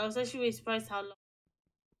wait, and I was actually really surprised how long.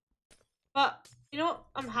 But you know what?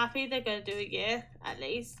 I'm happy they're gonna do a year at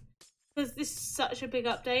least, because this is such a big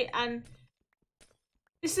update, and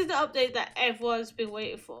this is the update that everyone's been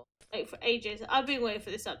waiting for, like for ages. I've been waiting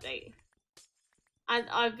for this update, and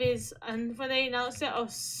and when they announced it, I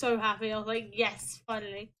was so happy. I was like, yes,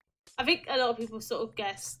 finally. I think a lot of people sort of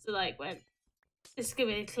guessed like when this is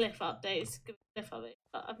gonna be a cliff update. It's gonna be a cliff update,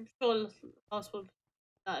 but I'm sure last one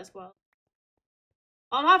that as well.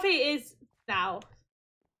 I'm happy it is now.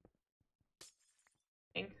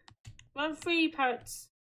 Run 3 parrots.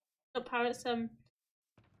 Not parrots,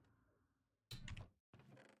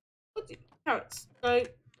 parrots. No,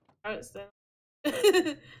 parrots then.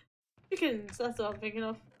 Chickens, that's what I'm thinking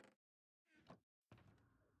of.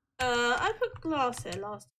 I put glass here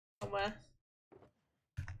last time somewhere.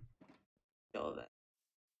 Sure of it.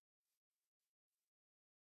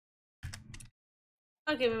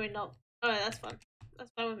 Okay, maybe not. Alright, that's fine.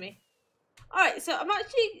 That's fine with me. Alright, so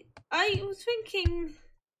I was thinking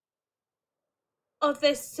of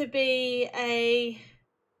this to be a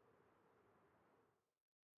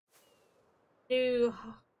new.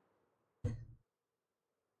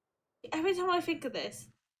 Every time I think of this,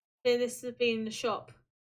 then this has been in the shop.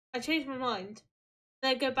 I change my mind.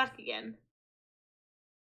 Then I go back again.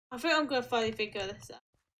 I think I'm gonna finally figure this out.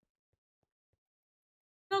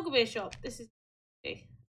 It's not gonna be a shop. This is.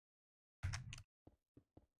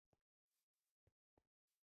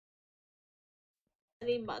 I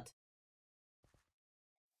need mud.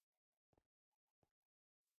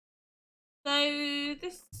 So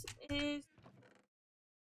this is.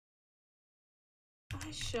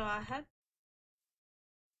 I'm sure I had.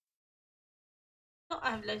 No, I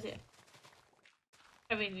have loads here.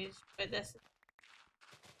 I mean, you just put this.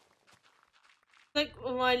 Like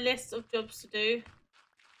on my list of jobs to do,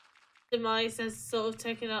 demise has sort of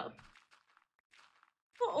taken up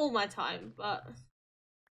not all my time, but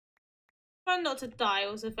trying not to die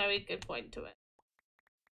was a very good point to it.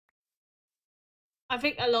 I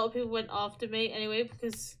think a lot of people went after me anyway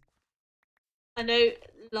because I know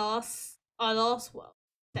our last world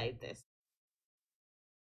saved this.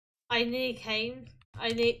 I nearly came.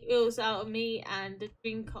 It was out of me and the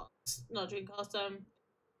Dreamcast,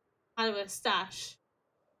 kind of a stash.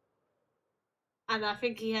 And I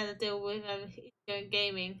think he had to deal with going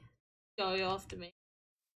gaming going after me.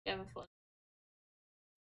 Yeah, fun.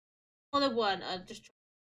 On the one, I just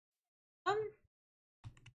I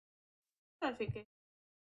think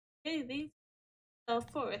okay, these are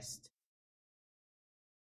forest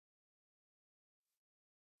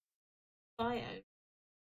biome.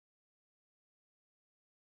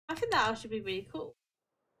 I think that should be really cool.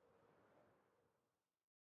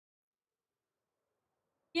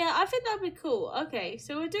 Yeah, I think that'd be cool. Okay,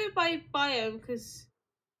 so we'll do it by biome because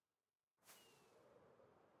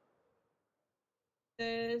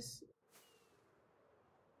there's.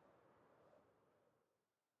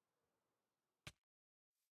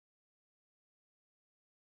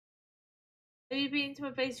 Have you been to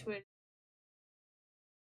my base room?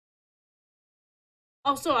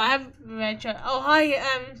 Oh, sorry, I haven't read your. Oh, hi,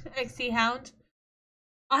 XC Hound.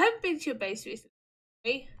 I haven't been to your base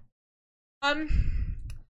recently. I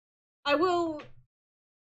will.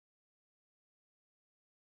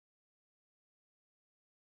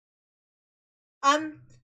 I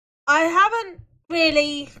haven't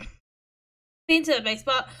really been to the base,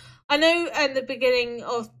 but I know in the beginning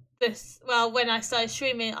of this, well, when I started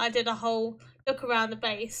streaming, I did a whole look around the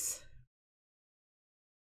base.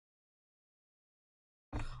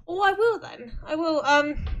 Oh, I will then. I will.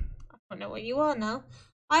 I don't know where you are now.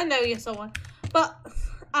 I know you're someone, but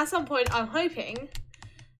at some point, I'm hoping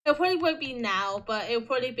it probably won't be now, but it'll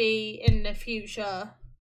probably be in the future.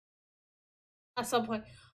 At some point,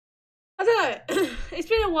 I don't know. It's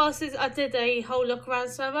been a while since I did a whole look around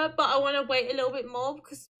server, but I want to wait a little bit more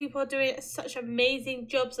because people are doing such amazing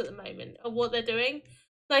jobs at the moment of what they're doing.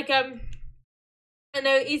 Like I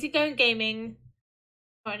know Easygoing Gaming.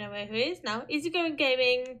 I don't know who it is now. Easygoing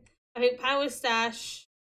Gaming. I think Power Stash,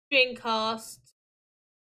 Dreamcast,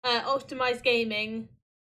 Optimized Gaming.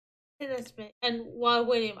 I think that's me. And Wild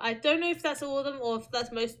William. I don't know if that's all of them or if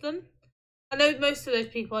that's most of them. I know most of those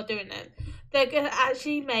people are doing it. They're gonna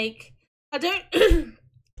actually make. I don't.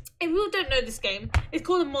 If you don't know this game, it's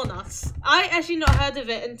called Among Us. I actually not heard of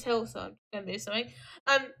it until I'm gonna do something.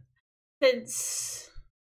 Since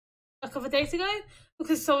a couple of days ago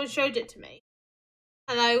because someone showed it to me,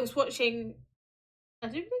 and I was watching. I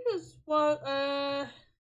don't think it was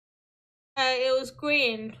it was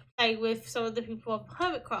Green playing with some of the people on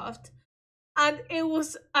Hermitcraft, and it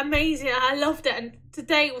was amazing. I loved it, and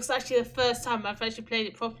today was actually the first time I've actually played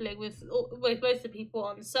it properly with most of the people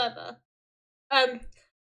on the server.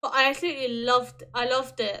 But I absolutely loved. I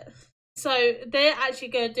loved it. So they're actually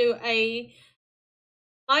going to do a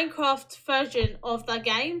Minecraft version of that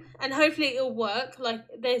game, and hopefully it'll work. Like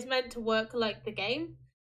it's meant to work like the game.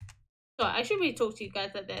 Sorry, I should really talk to you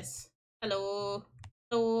guys like this. Hello,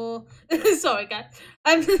 hello. Sorry, guys.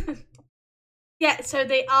 Yeah. So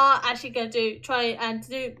they are actually going to try and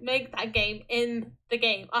make that game in the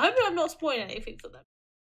game. I hope I'm not spoiling anything for them.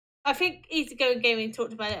 I think Easygoing Gaming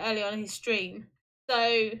talked about it earlier on his stream.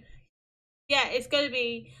 So yeah, it's going to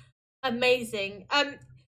be amazing.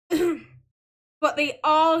 But they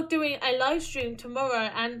are doing a live stream tomorrow,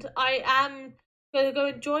 and I am going to go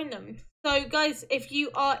and join them. So guys, if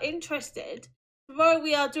you are interested, tomorrow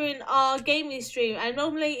we are doing our gaming stream, and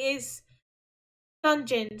normally is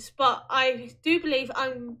dungeons, but I do believe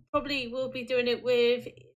I'm probably will be doing it with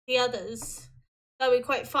the others. That'll be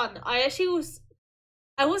quite fun. I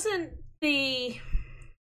wasn't the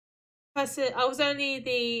person. I was only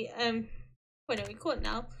the what do we call it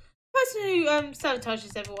now? Person who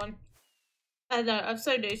sabotages everyone. I know, I'm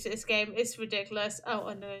so new to this game. It's ridiculous. Oh,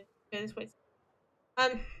 I know. This way.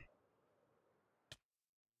 Bed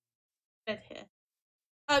here.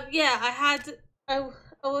 Yeah, I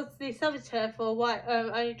was the saboteur for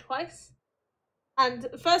only twice. And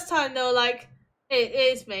the first time they were like, it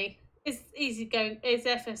is me. It's easy going. It's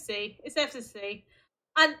FSC. It's FSC.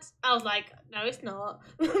 And I was like, no, it's not.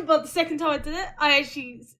 But the second time I did it, I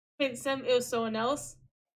actually convinced them it was someone else.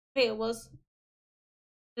 I think it was.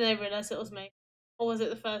 Then they realised it was me. Or was it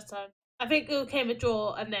the first time? I think it came a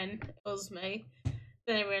draw and then it was me.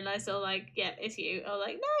 Then I realised they were like, yeah, it's you. I was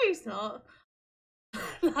like, no, it's not.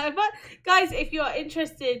 Like, but guys, if you are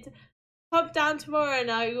interested, come down tomorrow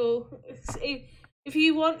and I will. If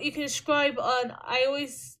you want, you can subscribe on. I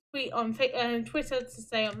always tweet on Twitter to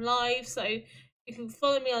say I'm live, so you can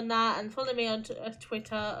follow me on that and follow me on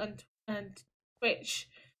Twitter and Twitch,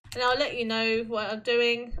 and I'll let you know what I'm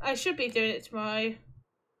doing. I should be doing it tomorrow.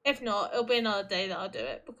 If not, it'll be another day that I'll do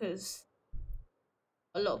it because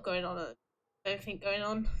a lot going on. Everything going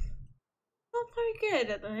on. Not very good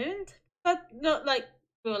at the moment, but not like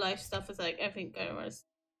real life stuff. It's like everything going on.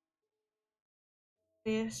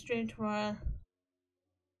 Yeah, stream tomorrow.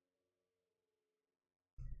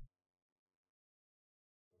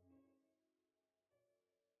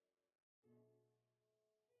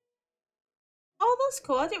 Oh, that's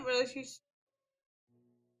cool. I didn't realize you.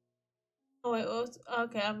 Oh, it was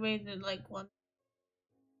okay. I'm reading like one.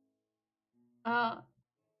 Uh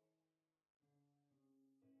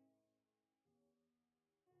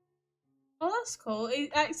oh, that's cool. It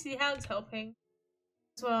actually helps helping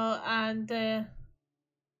as well, and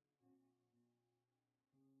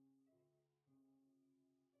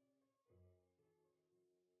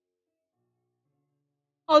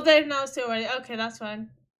oh, they've now still already. Okay, that's fine.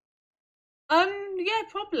 Yeah,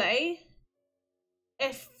 probably.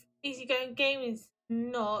 If easygoing gaming's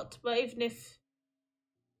not, but even if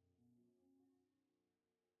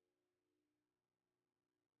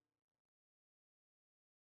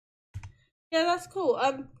yeah, that's cool.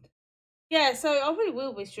 Yeah, so I probably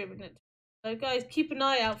will be streaming it. So guys, keep an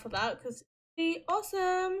eye out for that because it'll be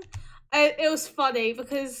awesome. It was funny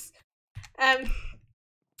because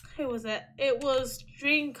who was it? It was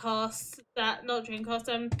Dreamcast that not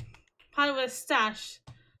Dreamcast. Panama Stash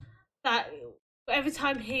that every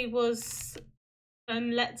time he was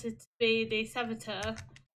elected to be the saboteur of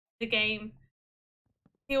the game,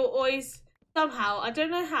 he'll always somehow, I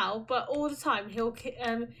don't know how, but all the time he'll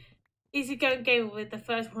easygoing gamer with the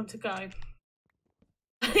first one to go.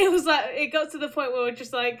 It was like it got to the point where we're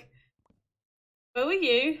just like, where were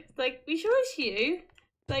you? Like, we sure it's you?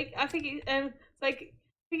 Like, I think it's like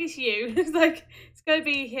I think it's you. It's like it's gonna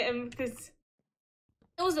be him because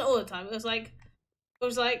it wasn't all the time. It was like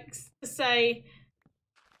to say,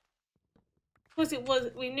 of course it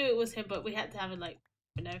was. We knew it was him, but we had to have it like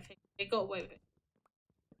and everything. They got away with it,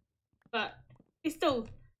 but he still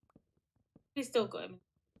got him.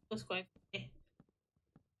 It was quite funny.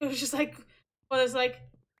 It was just like, well, it's like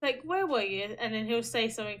where were you? And then he'll say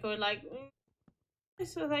something or like,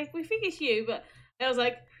 so like we think it's you, but I was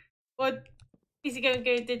like, well, Easy Going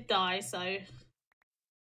Go did die, so I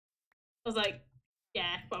was like,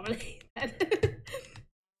 yeah, probably.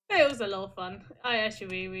 It was a lot of fun. I actually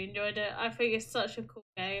really enjoyed it. I think it's such a cool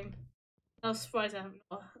game. I was surprised I haven't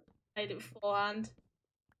played it beforehand.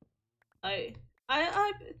 So I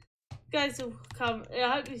hope you guys will come. I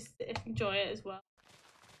hope you enjoy it as well.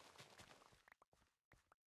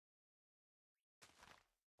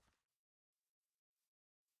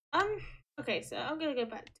 Okay, so I'm gonna go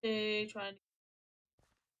back to trying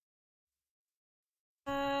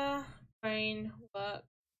brain work.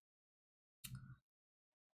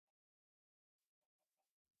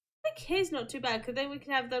 I think here's not too bad because then we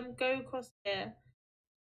can have them go across here,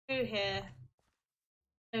 through here.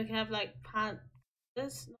 Then we can have like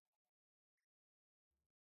pandas.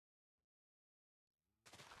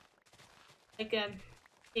 Like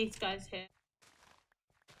these guys here.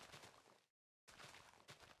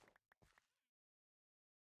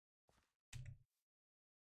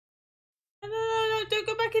 No, no, no, no! Don't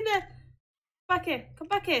go back in there. Back here. Come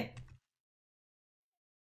back here.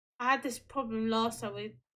 I had this problem last time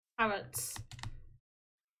with parrots.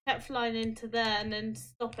 Kept flying into there and then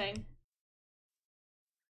stopping.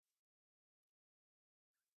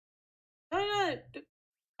 No, no, no.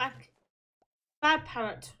 Back. Bad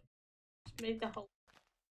parrot. Just made the hole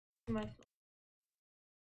in my floor.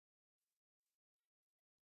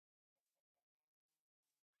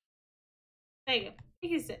 There you go. You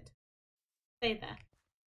can sit. Stay there.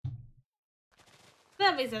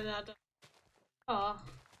 That means I'm not. Oh.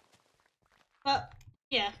 But,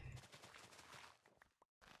 yeah.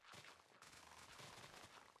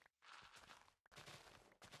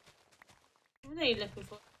 What are you looking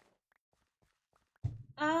for?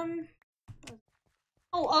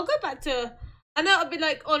 Oh, I'll go back to. I know I've been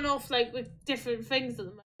like on off like with different things at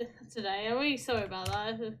the moment today. I'm really sorry about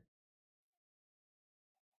that.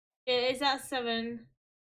 Yeah, it's at 7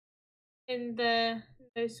 in the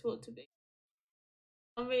no sport to be.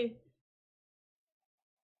 I mean,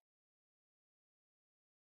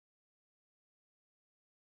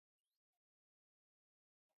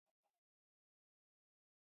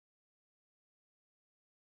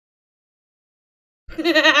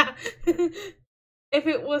 if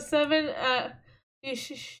it was 7, you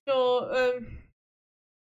should sure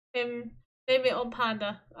him name it on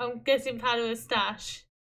Panda. I'm guessing Panda was Stash.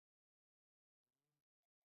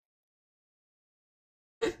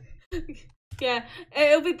 Yeah,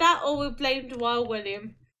 it'll be that or we blamed Wild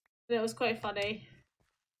William. That was quite funny.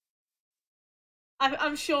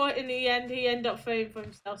 I'm sure in the end he ended up voting for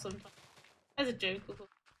himself sometimes. As a joke, of course.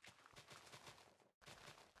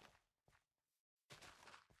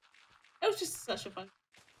 It was just such a fun.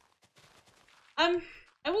 I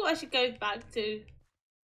will actually go back to.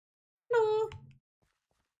 No,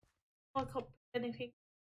 I can't put anything.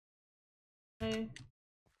 No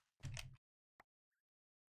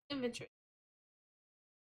inventory.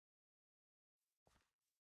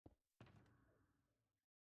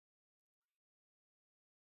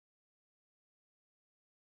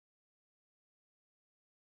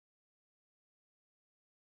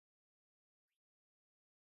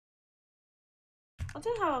 I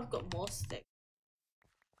don't know how I've got more sticks.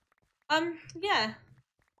 Yeah.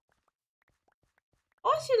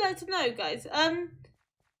 I'd actually like to know, guys.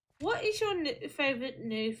 What is your favorite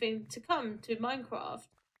new thing to come to Minecraft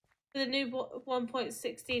for the new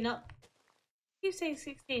 1.16 up? I keep saying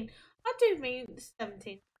 16. I do mean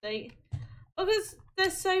 17 update because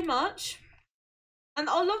there's so much, and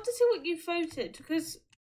I'd love to see what you voted because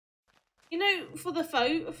you know for the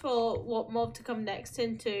vote for what mob to come next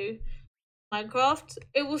into Minecraft,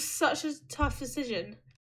 it was such a tough decision.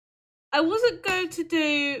 I wasn't going to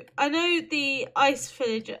do. I know the ice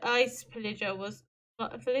pillager was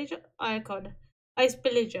not a villager icon. Ice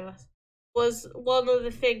pillager was one of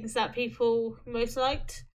the things that people most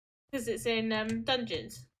liked because it's in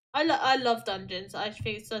dungeons. I love dungeons. I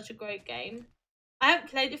think it's such a great game. I haven't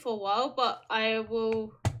played it for a while, but I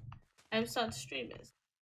will. I'm starting to stream it,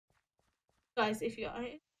 guys. If you're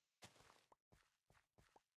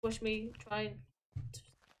watch me try and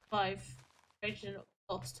survive.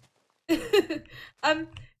 lost.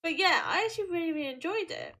 But yeah, I actually really enjoyed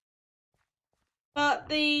it. But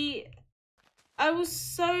I was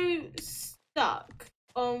so stuck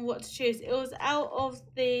on what to choose. It was out of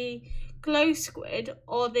the glow squid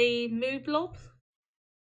or the moo blob.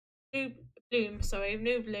 Moo bloom, sorry,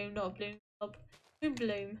 moo bloom, not bloom blob. Moo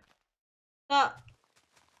bloom. But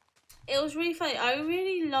it was really funny. I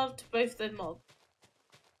really loved both the mobs.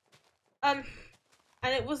 And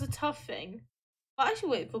it was a tough thing. But I actually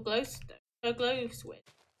waited for glow squid.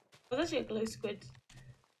 It was actually a glow squid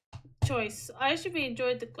choice. I actually really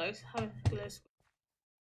enjoyed the having glow squid.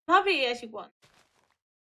 I'm happy he actually won.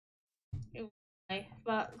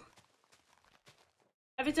 But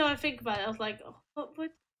every time I think about it, I was like, oh, what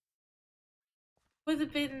would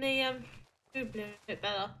have been the blue a bit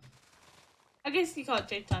better. I guess you can't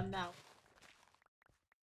change time now.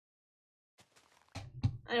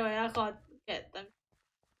 Anyway, I can't get them.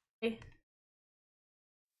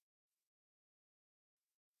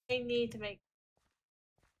 I need to make.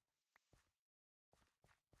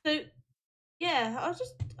 So yeah,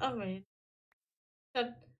 I'm really.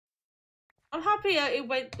 Um, I'm happy it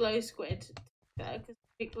went glow squid because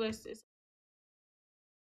big glow is.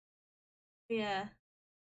 Yeah.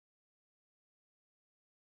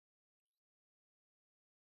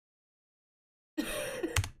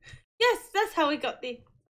 Yes, that's how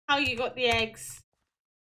how you got the eggs.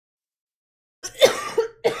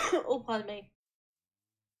 Oh, pardon me.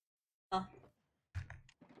 Oh.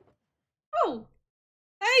 Oh,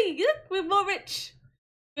 hey, look, we're more rich.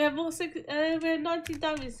 We have we have 19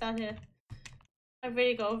 diamonds down here. I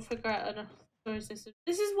really got to figure out a storage system.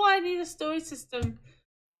 This is why I need a storage system.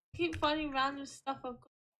 I keep finding random stuff I've got.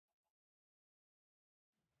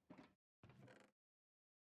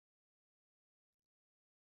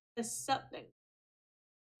 There's something.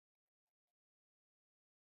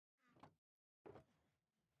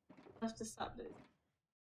 I have to stop this.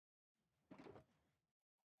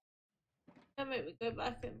 Don't make me go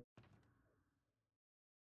back and.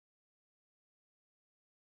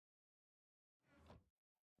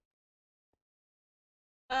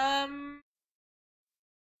 Um.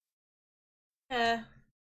 Yeah.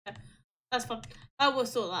 Yeah. That's fun. I will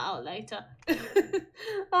sort that out later.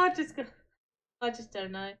 I'll just go. I just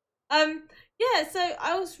don't know. Yeah, so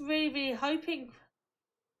I was really hoping.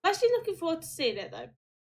 I'm actually looking forward to seeing it though.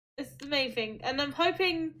 It's the main thing, and I'm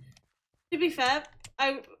hoping. To be fair,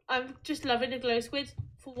 I'm just loving the glow squid.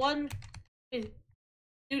 For one,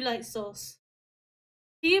 new light source.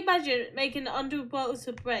 Can you imagine making an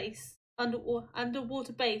underwater base, and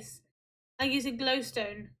using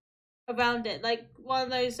glowstone around it, like one of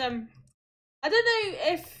those. I don't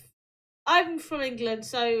know if I'm from England,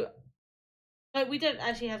 so like we don't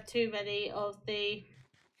actually have too many of the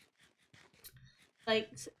like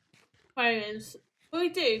aquariums. Well, we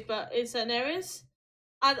do, but in certain areas.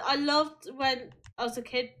 And I loved when I was a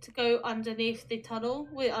kid to go underneath the tunnel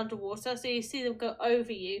with underwater, so you see them go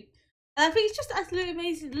over you. And I think it's just absolutely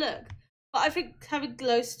amazing to look. But I think having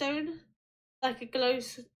glowstone, like a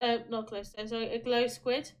not glowstone, sorry, a glow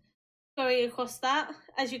squid going across that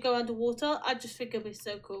as you go underwater, I just think it'd be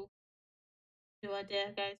so cool. No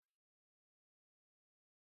idea, guys.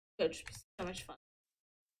 It'll just be so much fun.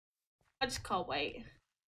 I just can't wait.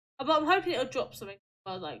 But I'm hoping it'll drop something.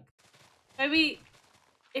 Well, like maybe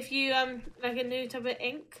if you like a new type of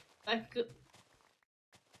ink, like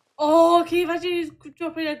oh, can you imagine you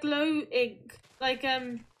dropping a glow ink like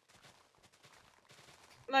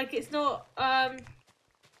it's not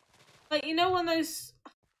like you know one of those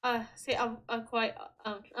see I'm quite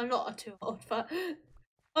I'm not too old but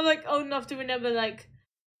I'm like old enough to remember like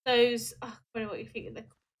those I don't know what you think of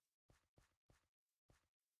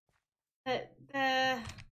they're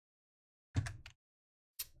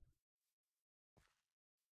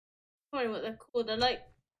I don't know what they're called. They're like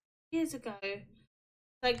years ago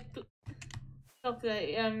like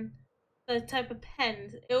chocolate the type of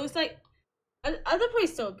pens. It was like other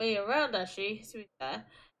places don't be around actually. To be fair,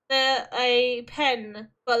 they're a pen,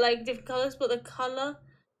 but like different colors, but the color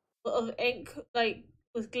of ink like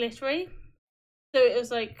was glittery. So it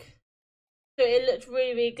was like so it looked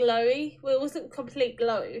really glowy. Well, it wasn't complete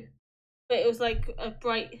glow, but it was like a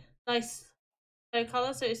bright, nice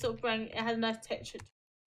color. So it sort of it had a nice texture.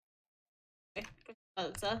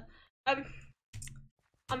 Um,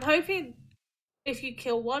 I'm hoping if you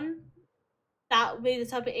kill one, that will be the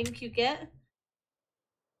type of ink you get,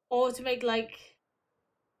 or to make like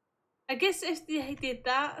I guess if they did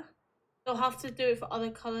that, they'll have to do it for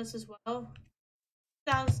other colours as well.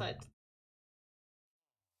 Downside.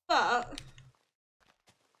 But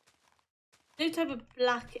new type of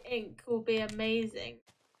black ink will be amazing.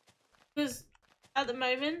 Because at the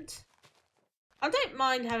moment. I don't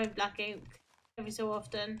mind having black ink every so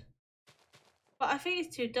often, but I think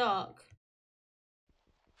it's too dark.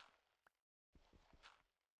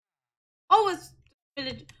 Oh, it's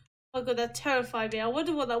village. Oh god, that terrified me. I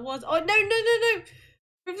wonder what that was. Oh no, no, no, no!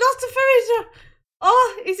 We've lost a villager.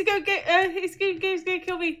 Oh, he's gonna get. He's gonna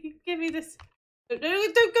kill me. Give me this. No, no,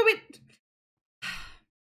 no, don't go in,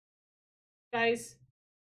 guys.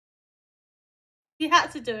 He had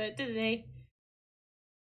to do it, didn't he?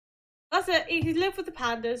 That's it. He lived with the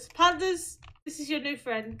pandas. Pandas, this is your new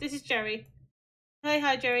friend. This is Jerry. Hey,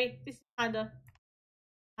 hi, Jerry. This is Panda.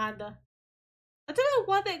 Panda. I don't know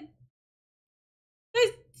why they.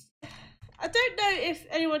 I don't know if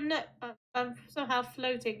anyone know. I'm somehow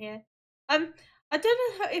floating here. I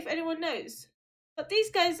don't know if anyone knows, but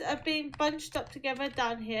these guys have been bunched up together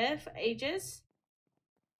down here for ages.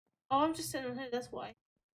 Oh, I'm just sitting on here. That's why.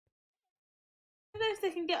 I don't know if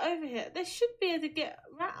they can get over here. They should be able to get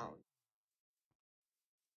around.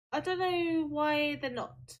 I don't know why they're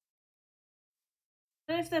not.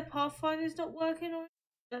 I don't know if their pathfinder's not working or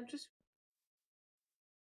I'm just.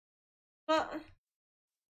 But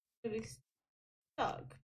maybe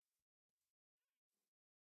stuck.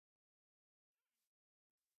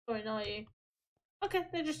 Or are you? Okay,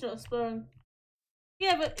 they're just not exploring.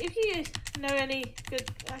 Yeah, but if you know any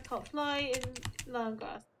good, I can't fly in long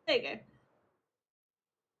grass. There you go.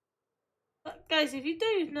 But guys, if you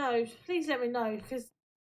do know, please let me know because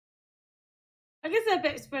I guess they're a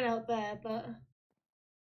bit spread out there, but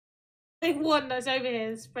I think one that's over here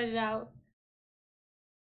is spread it out.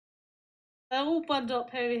 They're all bundled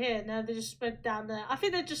up over here now. They're just spread down there. I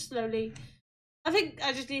think they're just slowly. I think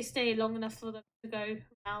I just need to stay long enough for them to go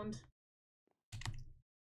around.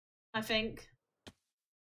 I think.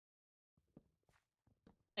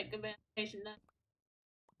 Take a bit of patience there.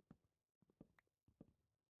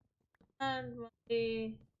 And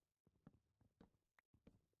the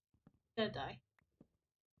gonna die.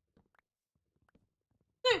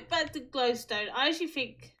 So back to glowstone. I actually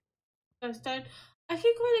think glowstone. I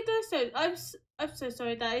keep calling it glowstone. I'm so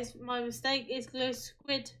sorry. That is my mistake. It's glow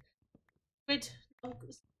squid. Squid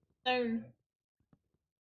stone.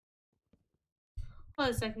 Hold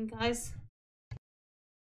on a second, guys.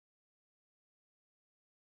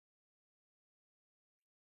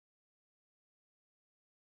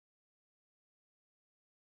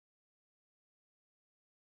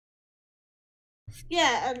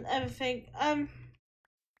 Yeah, and everything.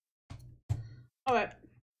 All right.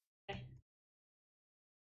 Okay.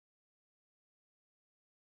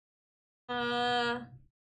 Uh.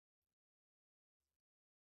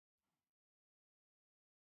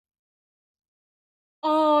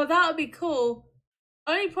 Oh, that would be cool.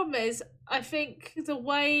 Only problem is, I think the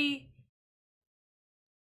way.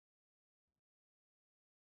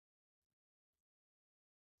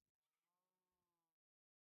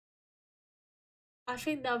 I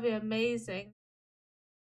think that would be amazing.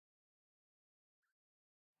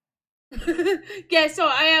 Yeah, so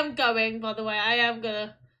I am going, by the way. I am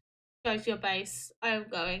gonna go to your base. I am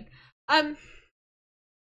going. Um,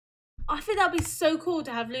 I think that'd be so cool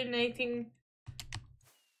to have illuminating,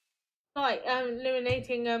 like,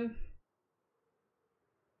 illuminating,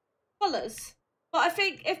 colours. But I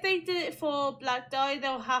think if they did it for black dye,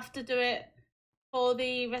 they'll have to do it for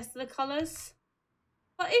the rest of the colours.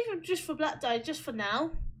 But even just for black dye, just for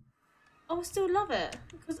now, I will still love it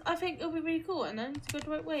because I think it'll be really cool and I need to go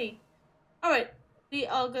the right way. Alright, we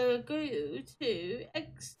are gonna go to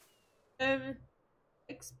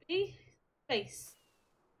XP base.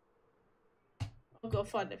 I've got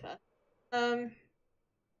to find it first.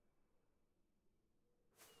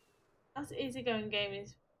 That's easy going game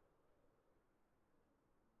is.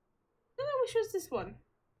 I don't know which was this one.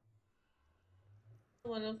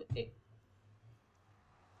 One of it.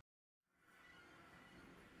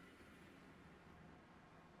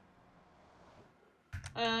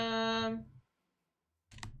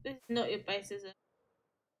 This is not your base, is it?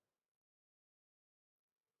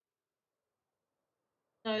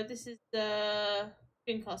 No, this is the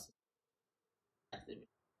Dreamcast.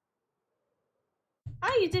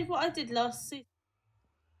 Ah, you did what I did last season.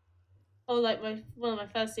 Oh, like one of my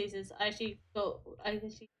first seasons. I actually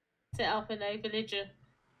set up in a villager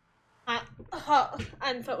hut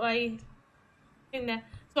and put my thing there.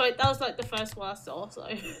 Sorry, that was like the first one I saw. So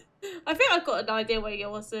I think I got an idea where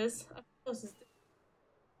yours is.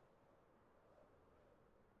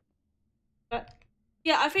 But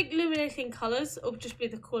yeah, I think illuminating colours will just be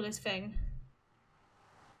the coolest thing.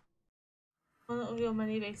 On a real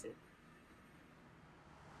money basis.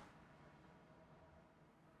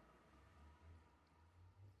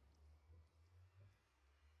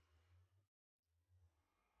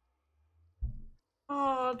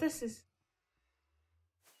 Oh, this is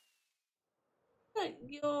like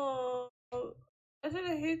your. I don't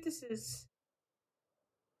know who this is.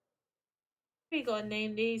 We gotta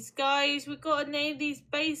name these guys. We gotta name these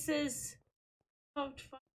bases.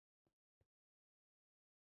 Oxford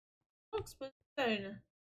Stone.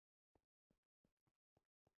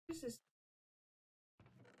 This is.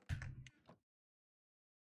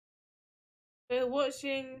 We're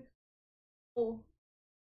watching.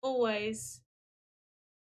 Always.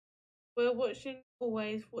 We're watching.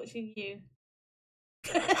 Always watching you.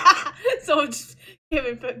 So I'm just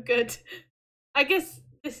giving but good. I guess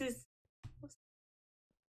this is.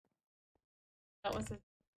 That was a.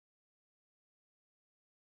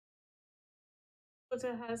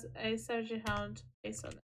 Water has a Surgeon Hound face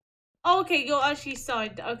on it. Oh, okay, you're actually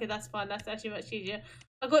signed. Okay, that's fine. That's actually much easier.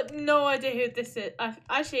 I got no idea who this is. I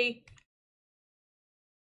actually.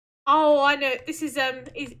 Oh, I know. This is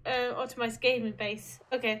optimized gaming base.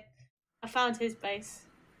 Okay, I found his base.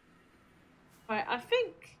 Right, I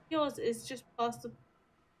think yours is just past the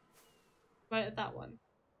right at that one.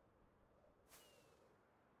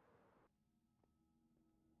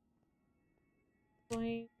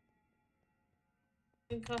 Going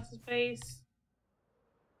in Castle's base.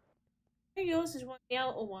 I think yours is one the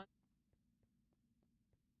outer one.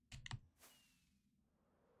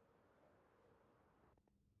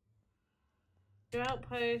 Your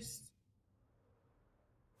outpost.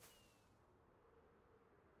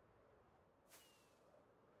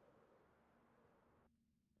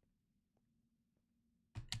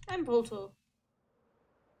 And portal.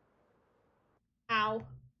 Ow.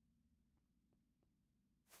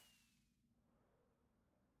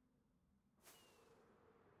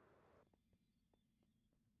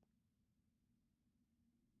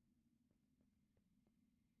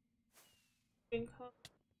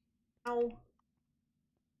 Ow.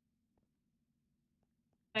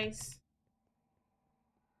 Base.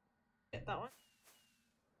 Get that one.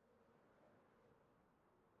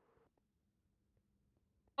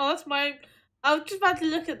 Oh, that's my. I was just about to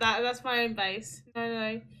look at that. That's my own base. No,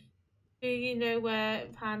 no. Do you know where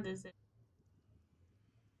Panda's is?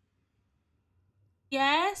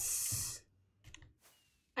 Yes.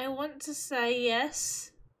 I want to say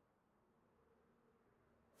yes.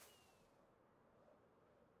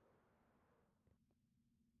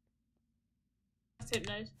 That's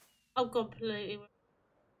Hypno. Oh, completely.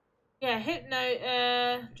 Yeah, Hypno.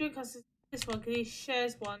 Dreamcast is this one because he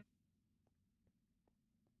shares one.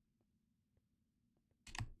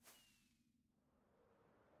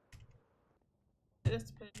 That's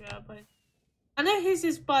the pillager outpost. I know his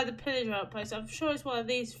is by the pillager outpost. I'm sure it's one of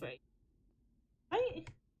these three. Right?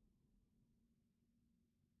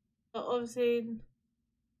 But obviously.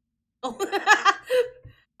 Oh.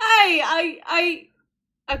 Hey,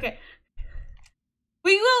 okay.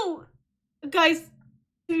 We will, guys.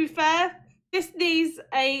 To be fair, this needs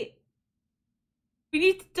a. We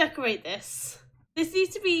need to decorate this. This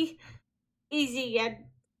needs to be easy and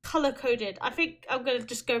color coded. I think I'm gonna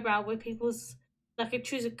just go around with people's. Like, I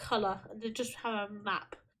choose a color and then just have a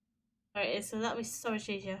map where it is. So that'll be so much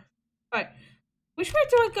easier. Right. Which way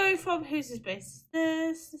do I go from whose base?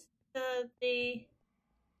 This, the.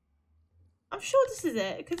 I'm sure this is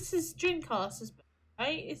it because this is Dreamcast's base,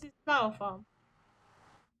 right? This is Flower Farm.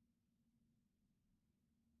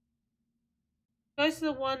 Go to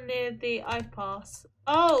the one near the iPass.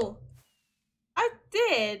 Oh, I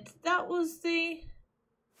did. That was the.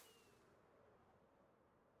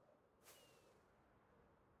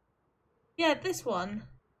 Yeah, this one.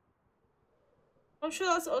 I'm sure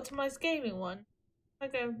that's the optimized gaming one. I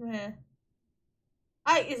go from here.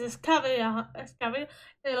 I is a scavenger. A scavenger.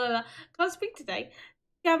 Can't speak today.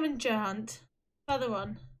 Scavenger hunt. Other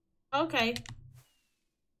one. Okay.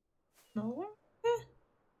 No.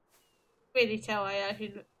 Really tell I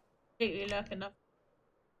actually completely look enough.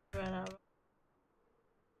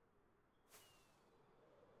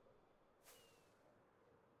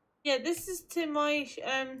 Yeah, this is to my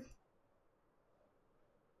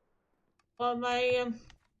well, my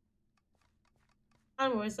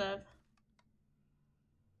animal reserve.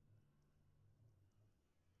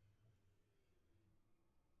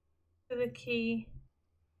 For the key.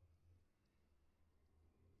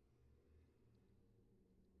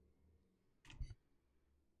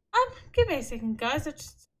 Give me a second, guys. I'll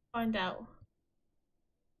just find out.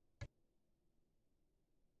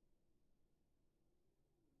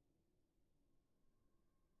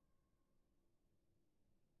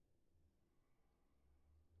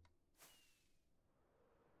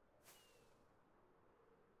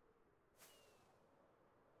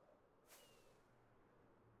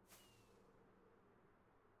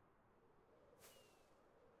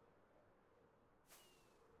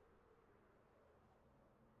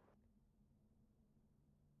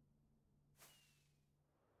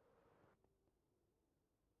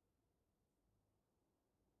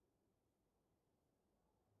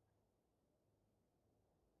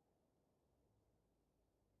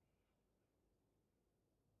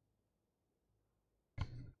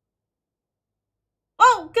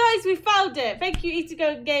 guys, we found it. Thank you, Easy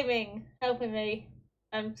Go Gaming, helping me.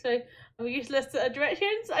 So I'm useless at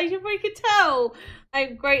directions. As you probably could tell,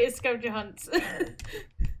 I'm great at scavenger hunts.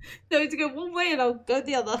 So to go one way and I'll go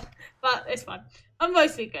the other, but it's fine. I'm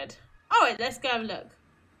mostly good. All right, let's go have a look.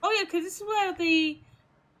 Oh yeah, because this is where the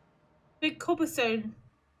big cobblestone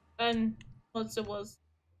monster was.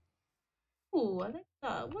 Oh, I like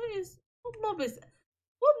that. What mob is that?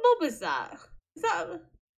 What mob is that? Is that?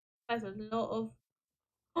 That's a lot of.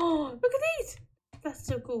 Oh, look at these! That's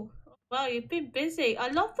so cool. Wow, you've been busy. I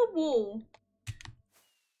love the wall.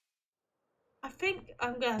 I think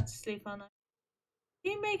I'm gonna have to sleep on it. Are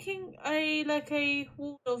you making a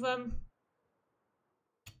wall of I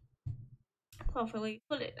can't feel where you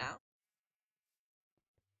put it now.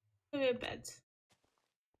 Maybe a bed.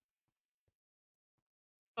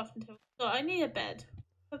 Crafting table. So I need a bed.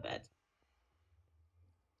 A bed.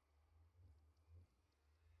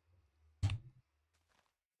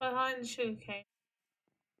 Behind the sugarcane.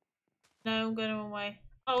 No, I'm going the wrong way.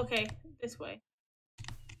 Oh, okay. This way.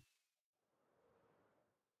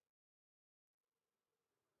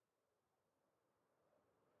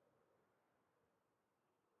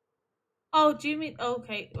 Oh, do you mean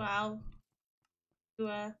okay, wow.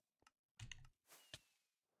 Uh,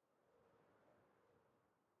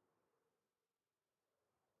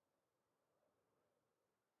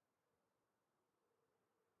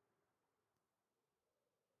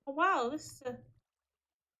 oh wow, this is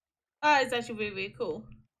that is actually really, really cool.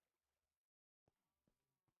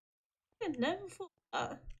 I never thought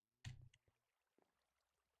that.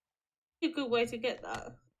 A good way to get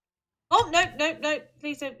that. Oh no, no, no!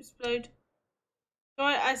 Please don't explode.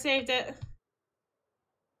 Alright, I saved it.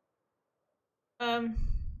 Um.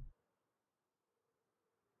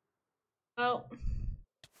 Well,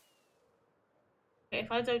 okay,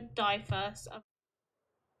 if I don't die first, oh,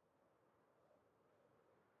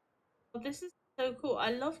 this is so cool.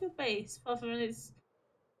 I love your base, apart from it's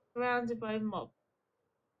surrounded by mobs.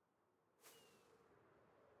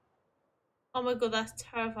 Oh my god, that's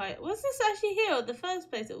terrifying. Was this actually here in the first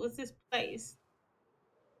place? It was this place.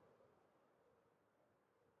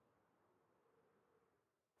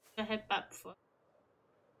 I head back before.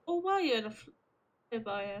 Oh, wow, you're in a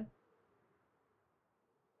biome.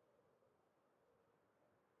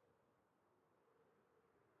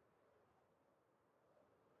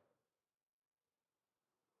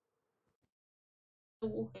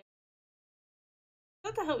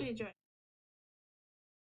 What the hell are you doing?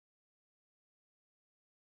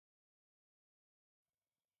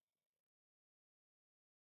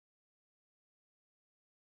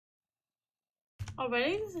 Oh,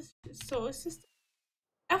 really? This is a sorting system.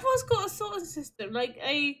 Everyone's got a sorting system, like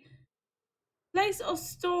a place of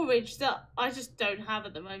storage that I just don't have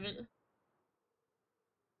at the moment.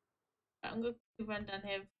 I'm going to run down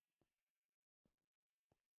here.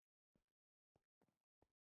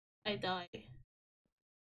 I die.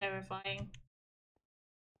 Terrifying.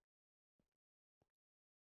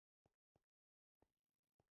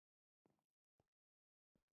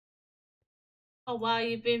 Oh wow,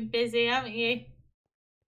 you've been busy, haven't you?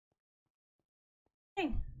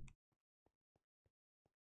 Hey,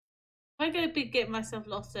 I'm gonna be getting myself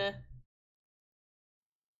lost here.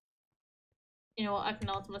 You know what? I can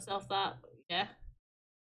answer myself that. Yeah.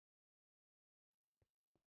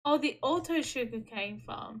 Oh, the auto sugarcane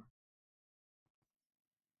farm.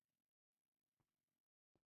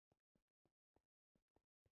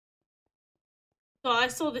 So I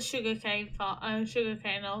saw the sugarcane farm.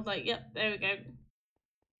 Sugarcane. I was like, yep, there we go.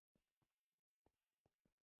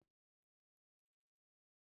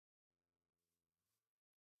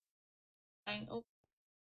 Oh,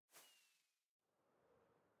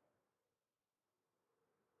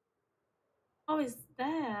 oh, it's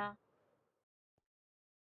there.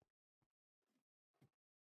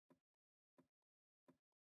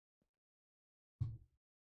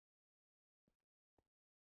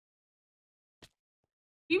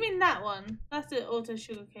 You mean that one? That's the auto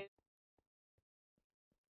sugarcane.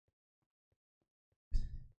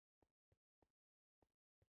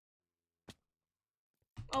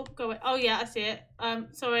 Oh, go away. Oh yeah, I see it.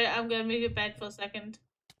 Sorry, I'm gonna move your bed for a second.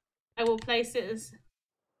 I will place it as.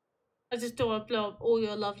 I just don't want to blow up all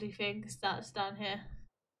your lovely things that's down here.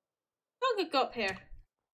 I'm gonna go up here.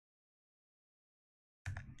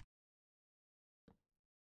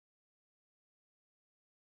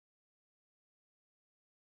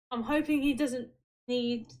 I'm hoping he doesn't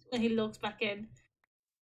need when he logs back in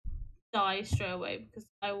die straight away because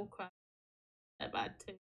I will crash that bad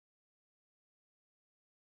too.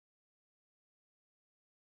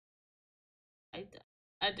 I,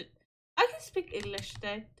 I did. I can speak English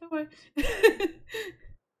today. Don't worry.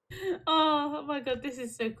 Oh my god, this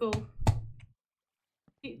is so cool.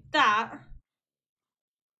 That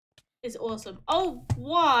is awesome. Oh,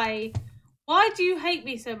 why? Why do you hate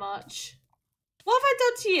me so much? What have I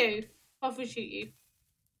done to you? I'll shoot you.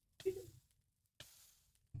 Are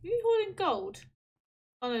you holding gold?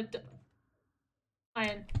 Oh no,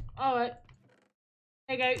 iron. Alright.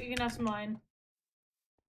 There you go, you can have some iron.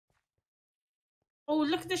 Oh,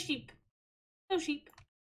 look at the sheep. No sheep.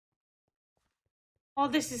 Oh,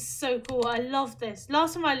 this is so cool. I love this.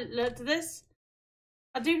 Last time I looked at this,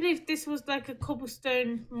 I do believe this was like a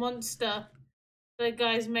cobblestone monster that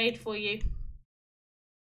guys made for you.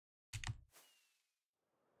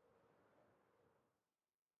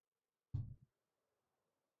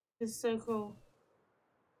 This is so cool.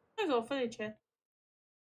 I got furniture.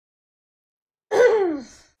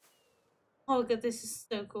 Oh god, this is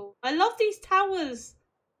so cool. I love these towers.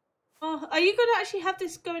 Oh, are you gonna actually have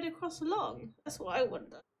this going across along? That's what I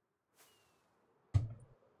wonder.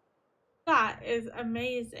 That is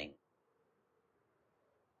amazing.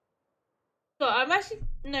 So I'm actually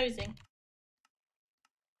nosing.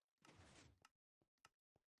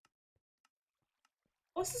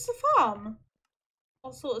 What's this, a farm?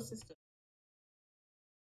 What sort of system?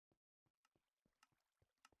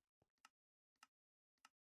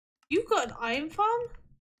 You got an iron farm?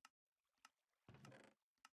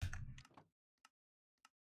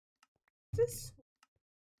 This?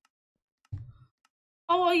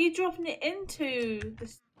 Oh, are you dropping it into the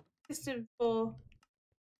system for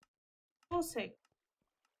sourcing?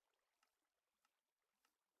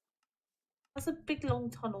 That's a big long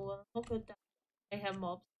tunnel, and I'm not good down. I have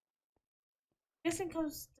mobs. Guessing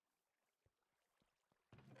comes.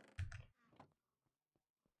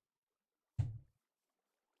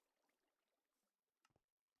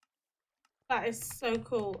 That is so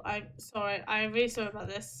cool. I'm sorry. I'm really sorry about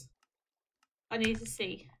this. I need to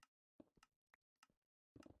see.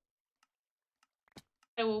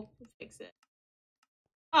 I will fix it.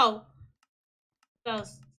 Oh, that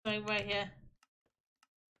was something right here.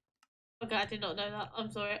 Okay, I did not know that. I'm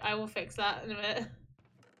sorry. I will fix that in a minute.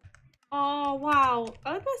 Oh wow!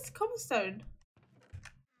 Oh, that's cobblestone.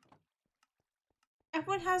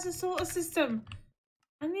 Everyone has a sorter system.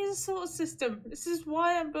 I need a sorter system. This is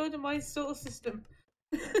why I'm building my sorter system.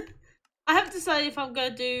 I haven't decided if I'm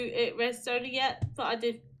gonna do it redstone yet, but I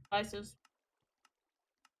did buy some.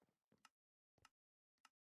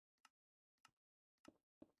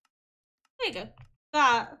 There you go.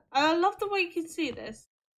 That. I love the way you can see this.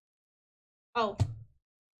 Oh,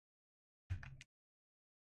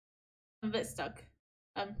 I'm a bit stuck.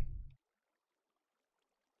 Um,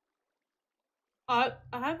 I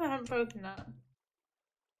hope I haven't broken that.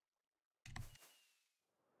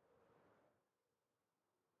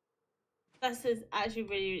 This is actually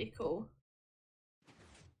really, really cool.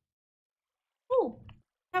 Oh,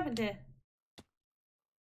 what happened here?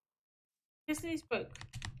 Disney's broke.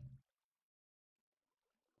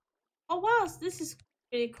 Oh wow, so this is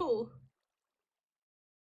really cool.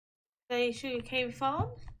 The sugarcane farm.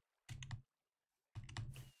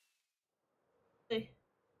 The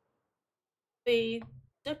the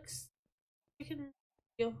ducks, chicken,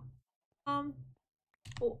 your farm.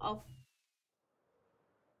 Oh, I'll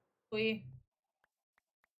for you.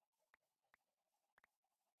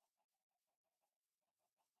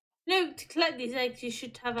 No, to collect these eggs, you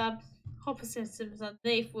should have hopper systems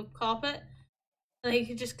underneath with carpet, and then you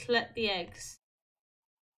can just collect the eggs.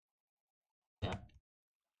 Yeah.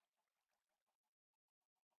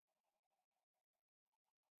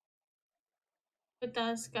 Put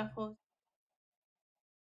down scaffold.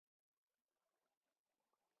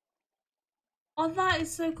 Oh, that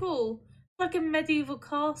is so cool. It's like a medieval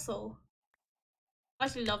castle. I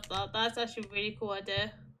actually love that. That's actually a really cool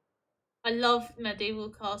idea. I love medieval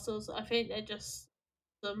castles. I think they're just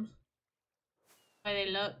awesome the way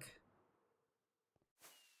they look.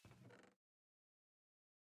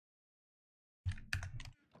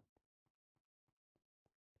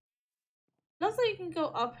 Love that you can go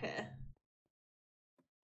up here.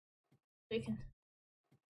 So you can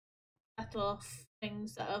battle off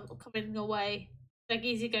things that are coming your way. Like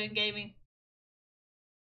easygoing gaming.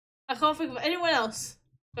 I can't think of anyone else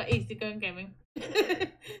but easygoing gaming.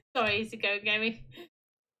 Sorry, easygoing gaming.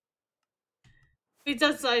 He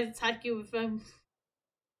does decide to attack you with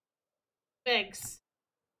eggs.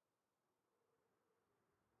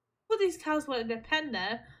 All these cows were in their pen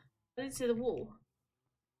there. I didn't see the wall.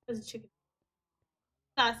 There's a chicken.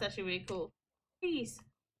 That's actually really cool. Please.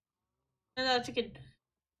 Another chicken.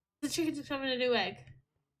 The chicken just having a new egg.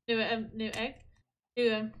 New egg.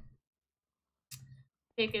 New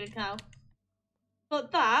pig and a cow.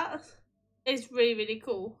 Got that. It's really, really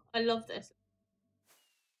cool. I love this.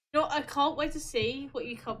 You know, I can't wait to see what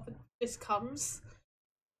this comes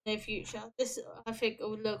in the future. This, I think,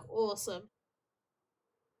 will look awesome.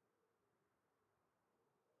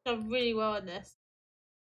 Done really well in this.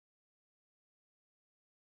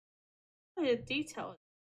 Oh, the detail.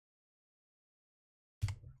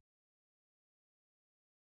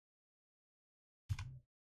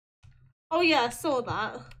 Oh yeah, I saw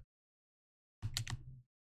that.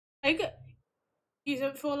 I could use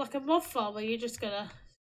it for like a mob farm where you're just gonna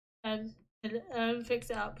um fix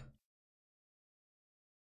it up.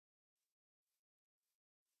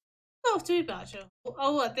 Not too bad, sure.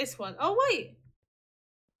 Oh, what this one? Oh wait.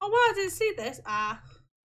 Oh wow, I didn't see this. Ah.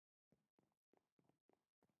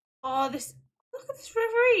 Oh, this. Look at this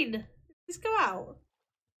riverine. Does this go out?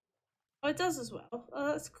 Oh, it does as well. Oh,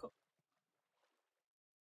 that's cool.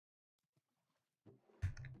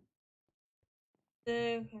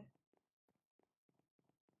 Okay.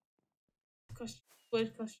 Cost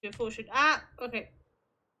would cost you a fortune. Ah. Okay.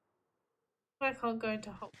 I can't go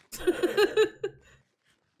into holes.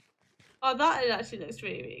 Oh, that actually looks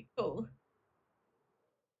really, really cool.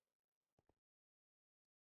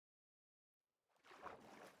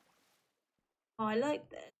 Oh, I like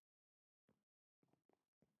this.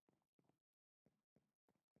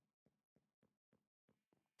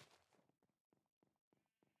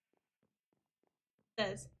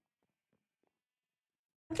 There's.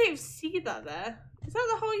 I didn't even see that there. Is that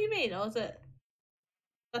the hole you mean, or is it?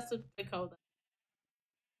 That's a big hole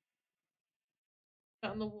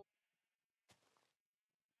there. On the wall.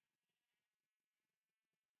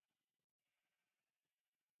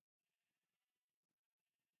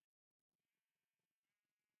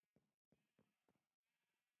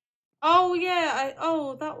 Oh yeah.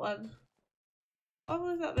 Oh, that one. Oh,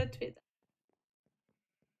 was that meant to be?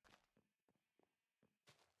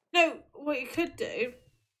 No. What you could do.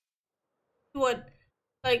 What?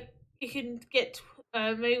 Like you can get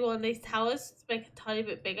maybe one of these towers to make it a tiny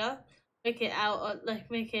bit bigger. Make it out. Like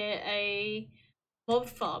make it a mob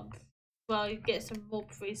farm. Well, you get some mob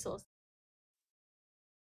resources.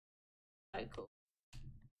 Quite cool.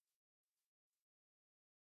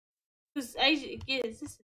 Because Asia, yeah, this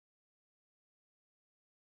is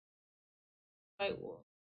quite war.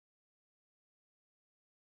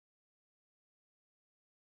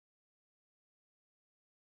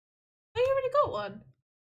 Oh, you already got one.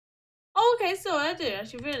 Oh, okay. So I didn't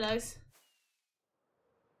actually realise.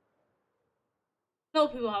 A lot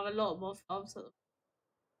of people have a lot of mob farms,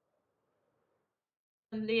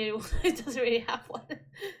 and the only one who doesn't really have one.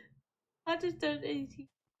 I just don't anything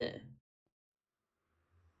to do.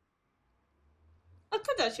 I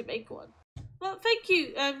could actually make one. Well, thank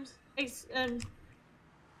you,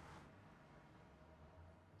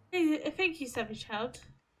 thank you, Savage Hound.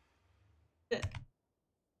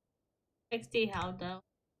 XD Hound now.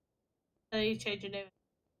 You change your name.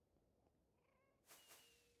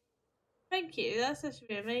 Thank you. That's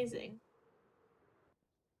actually amazing.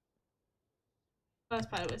 That's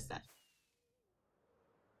part of mustache.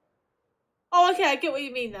 Oh, okay. I get what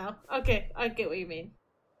you mean now. Okay, I get what you mean.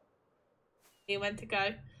 You went to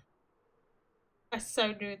go. I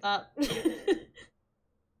so knew that.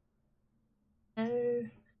 No.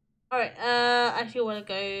 All right. I actually want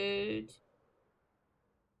to go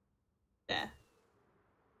there.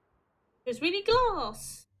 There's really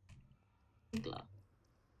glass. Glass.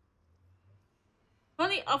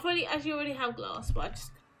 I've already actually already have glass, but I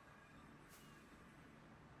just.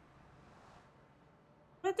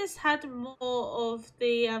 But this had more of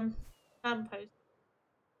the lamppost.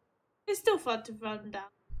 It's still fun to run down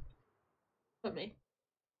for me.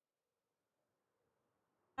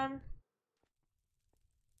 I don't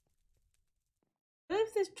know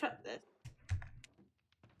if this trap this.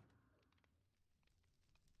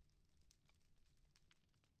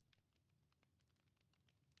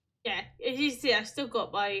 Yeah, as you see, I still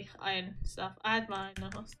got my iron stuff. I had my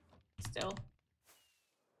iron house still,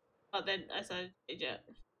 but then I decided to change it.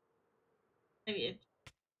 Maybe it.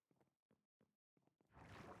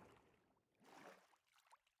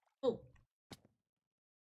 Oh,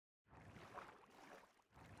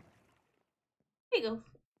 there you go.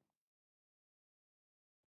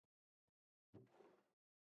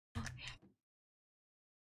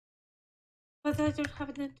 But I don't have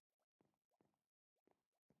it.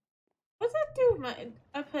 What did I do with my?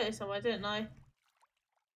 I put it somewhere, didn't I?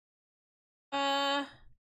 Uh,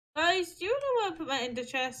 guys, do you know where I put my ender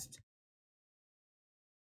chest?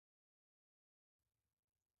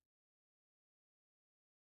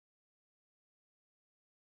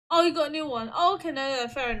 Oh, you got a new one. Oh, okay, no, no,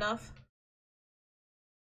 fair enough.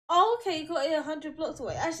 Oh, okay, you got it 100 blocks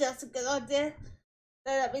away. Actually, that's a good idea.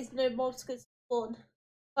 Then that means no mobs can spawn.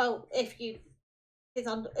 Well, if you is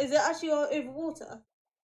under, is it actually over water?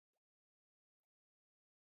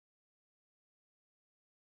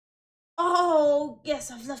 Oh,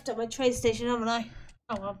 yes, I've left at my train station, haven't I?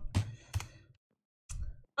 Oh well.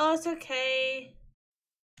 Oh, it's okay.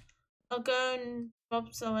 I'll go and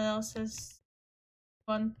rob someone else's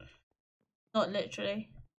one. Not literally.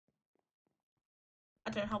 I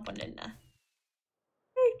don't have one in there.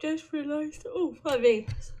 I just realised. Oh, funny.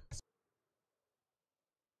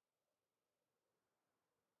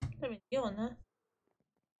 Let me go on there.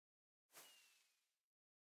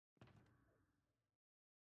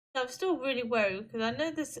 I'm still really worried because I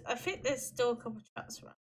know this. I think there's still a couple of traps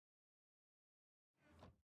around.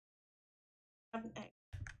 I haven't egg.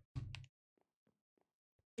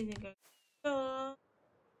 Didn't go.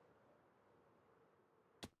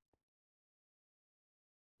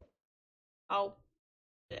 Oh,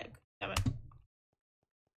 egg. Damn it.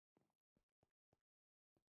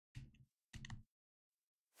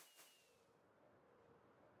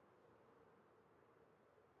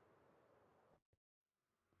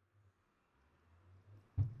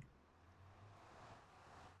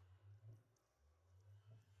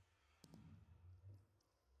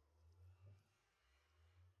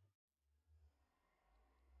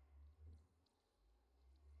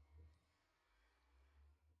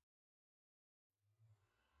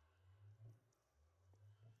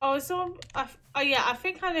 Oh, so oh yeah, I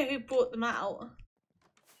think I know who brought them out.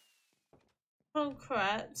 If I'm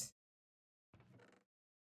correct.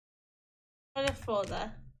 I left four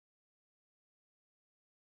there.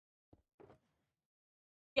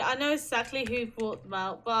 Yeah, I know exactly who brought them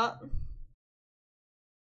out, but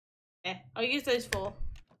yeah, I'll use those four.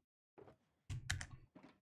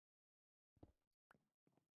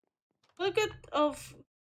 For the good of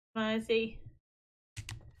humanity.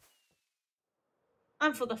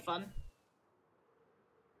 And for the fun.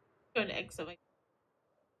 Go to egg something.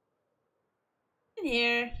 In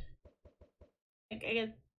here. Egg,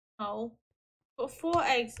 egg, oh. Got 4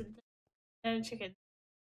 eggs and a chicken.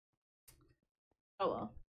 Oh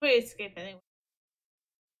well. Pretty escape anyway.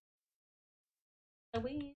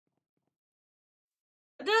 Halloween.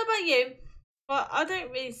 I don't know about you, but I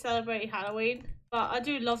don't really celebrate Halloween. But I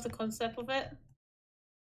do love the concept of it.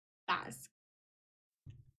 That's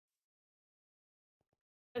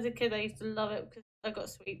as a kid I used to love it because I got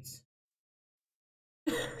sweets.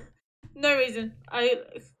 No reason. I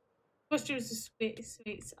costumes are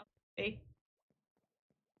sweets.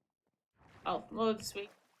 Oh, more of the sweet.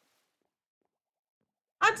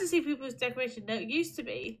 And to see people's decoration. There used to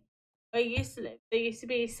be where I used to live. There used to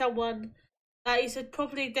be someone that used to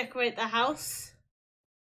properly decorate the house,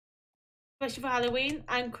 especially for Halloween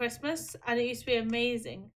and Christmas, and it used to be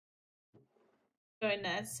amazing. Going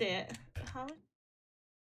there to see it. How?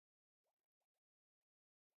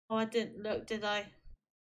 Oh, I didn't look, did I?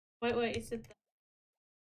 Wait, is it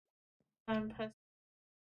the person?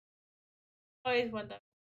 I always wonder.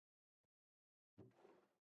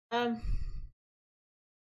 Um,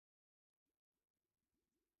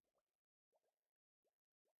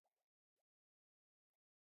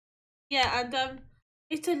 yeah, and I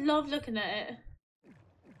used to love looking at it.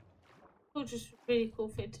 It's just a really cool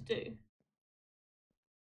thing to do.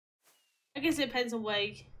 I guess it depends on where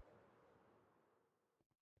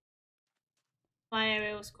my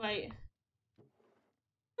area was quite.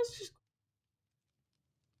 Let's just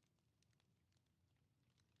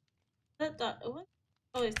that. What?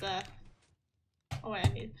 Oh, it's there. Oh wait, I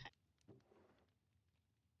need.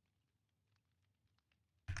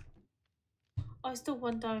 Oh, I still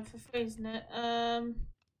one diamond for free, isn't it?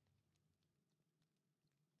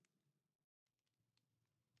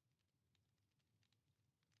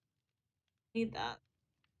 Need that.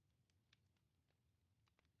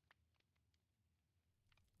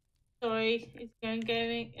 Sorry, it's going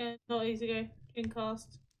gaming. Not easy go.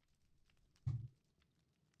 Dreamcast.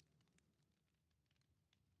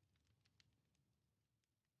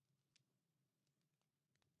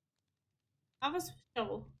 Have a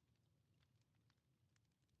shovel.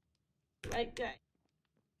 Right, go.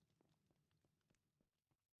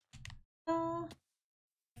 Oh.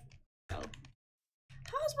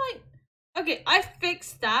 How's my? Okay, I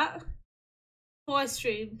fixed that before I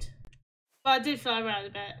streamed, but I did fly around a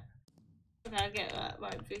bit. Okay, I get that.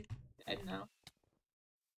 Might be dead now.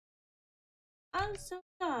 I'm so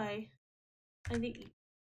die. I need to eat.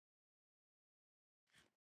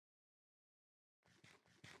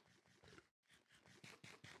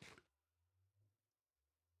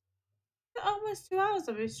 Almost 2 hours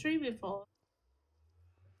I've been streaming for.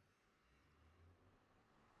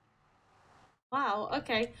 Wow.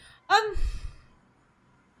 Okay. All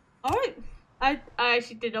right. I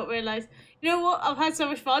actually did not realize. You know what? I've had so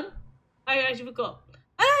much fun. I actually forgot. And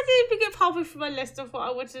I didn't even get halfway through my list of what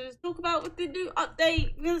I wanted to talk about with the new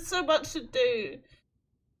update. There's so much to do.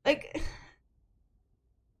 Like,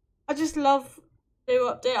 I just love the new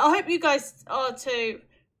update. I hope you guys are too,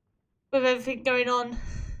 with everything going on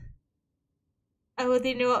and with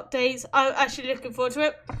the new updates. I'm actually looking forward to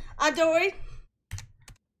it. And don't worry,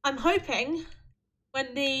 I'm hoping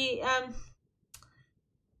when the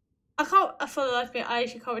I can't for the life of me, I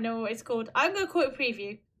actually can't remember what it's called. I'm gonna call it a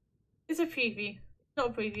preview. It's a preview. Not a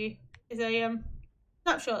preview. It's a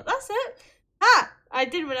snapshot. That's it. Ah, I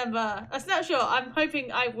did remember a snapshot. I'm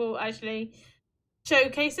hoping I will actually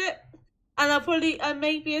showcase it, and I'll probably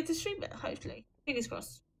may be able to stream it. Hopefully, fingers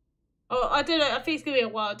crossed. Oh, I don't know. I think it's gonna be a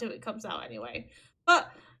while until it comes out anyway.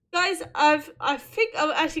 But guys, I think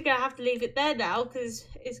I'm actually gonna have to leave it there now because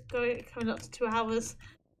it's coming up to 2 hours.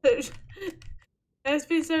 It's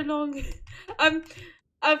been so long.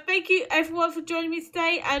 Thank you everyone for joining me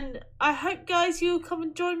today, and I hope guys you'll come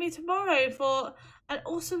and join me tomorrow for an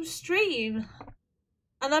awesome stream.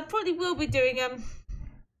 And I probably will be doing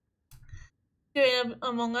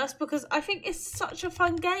Among Us because I think it's such a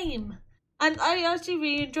fun game, and I actually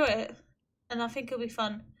really enjoy it, and I think it'll be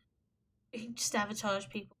fun. We can just sabotage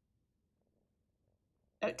people.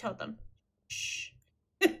 Don't tell them. Shh.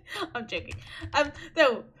 I'm joking.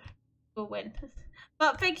 They'll win.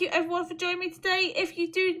 But thank you everyone for joining me today. If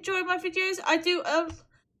you do enjoy my videos, I do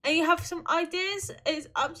and you have some ideas, it's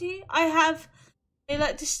up to you. I have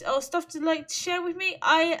or stuff to like to share with me.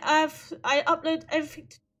 I upload everything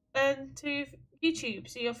to YouTube,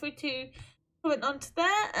 so you're free to comment onto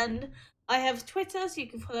there, and I have Twitter, so you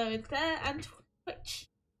can follow it there, and Twitch.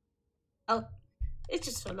 Oh, it's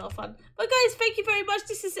just a lot of fun. But guys, thank you very much.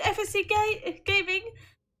 This is FSC Gaming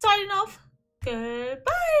signing off.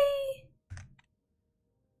 Goodbye.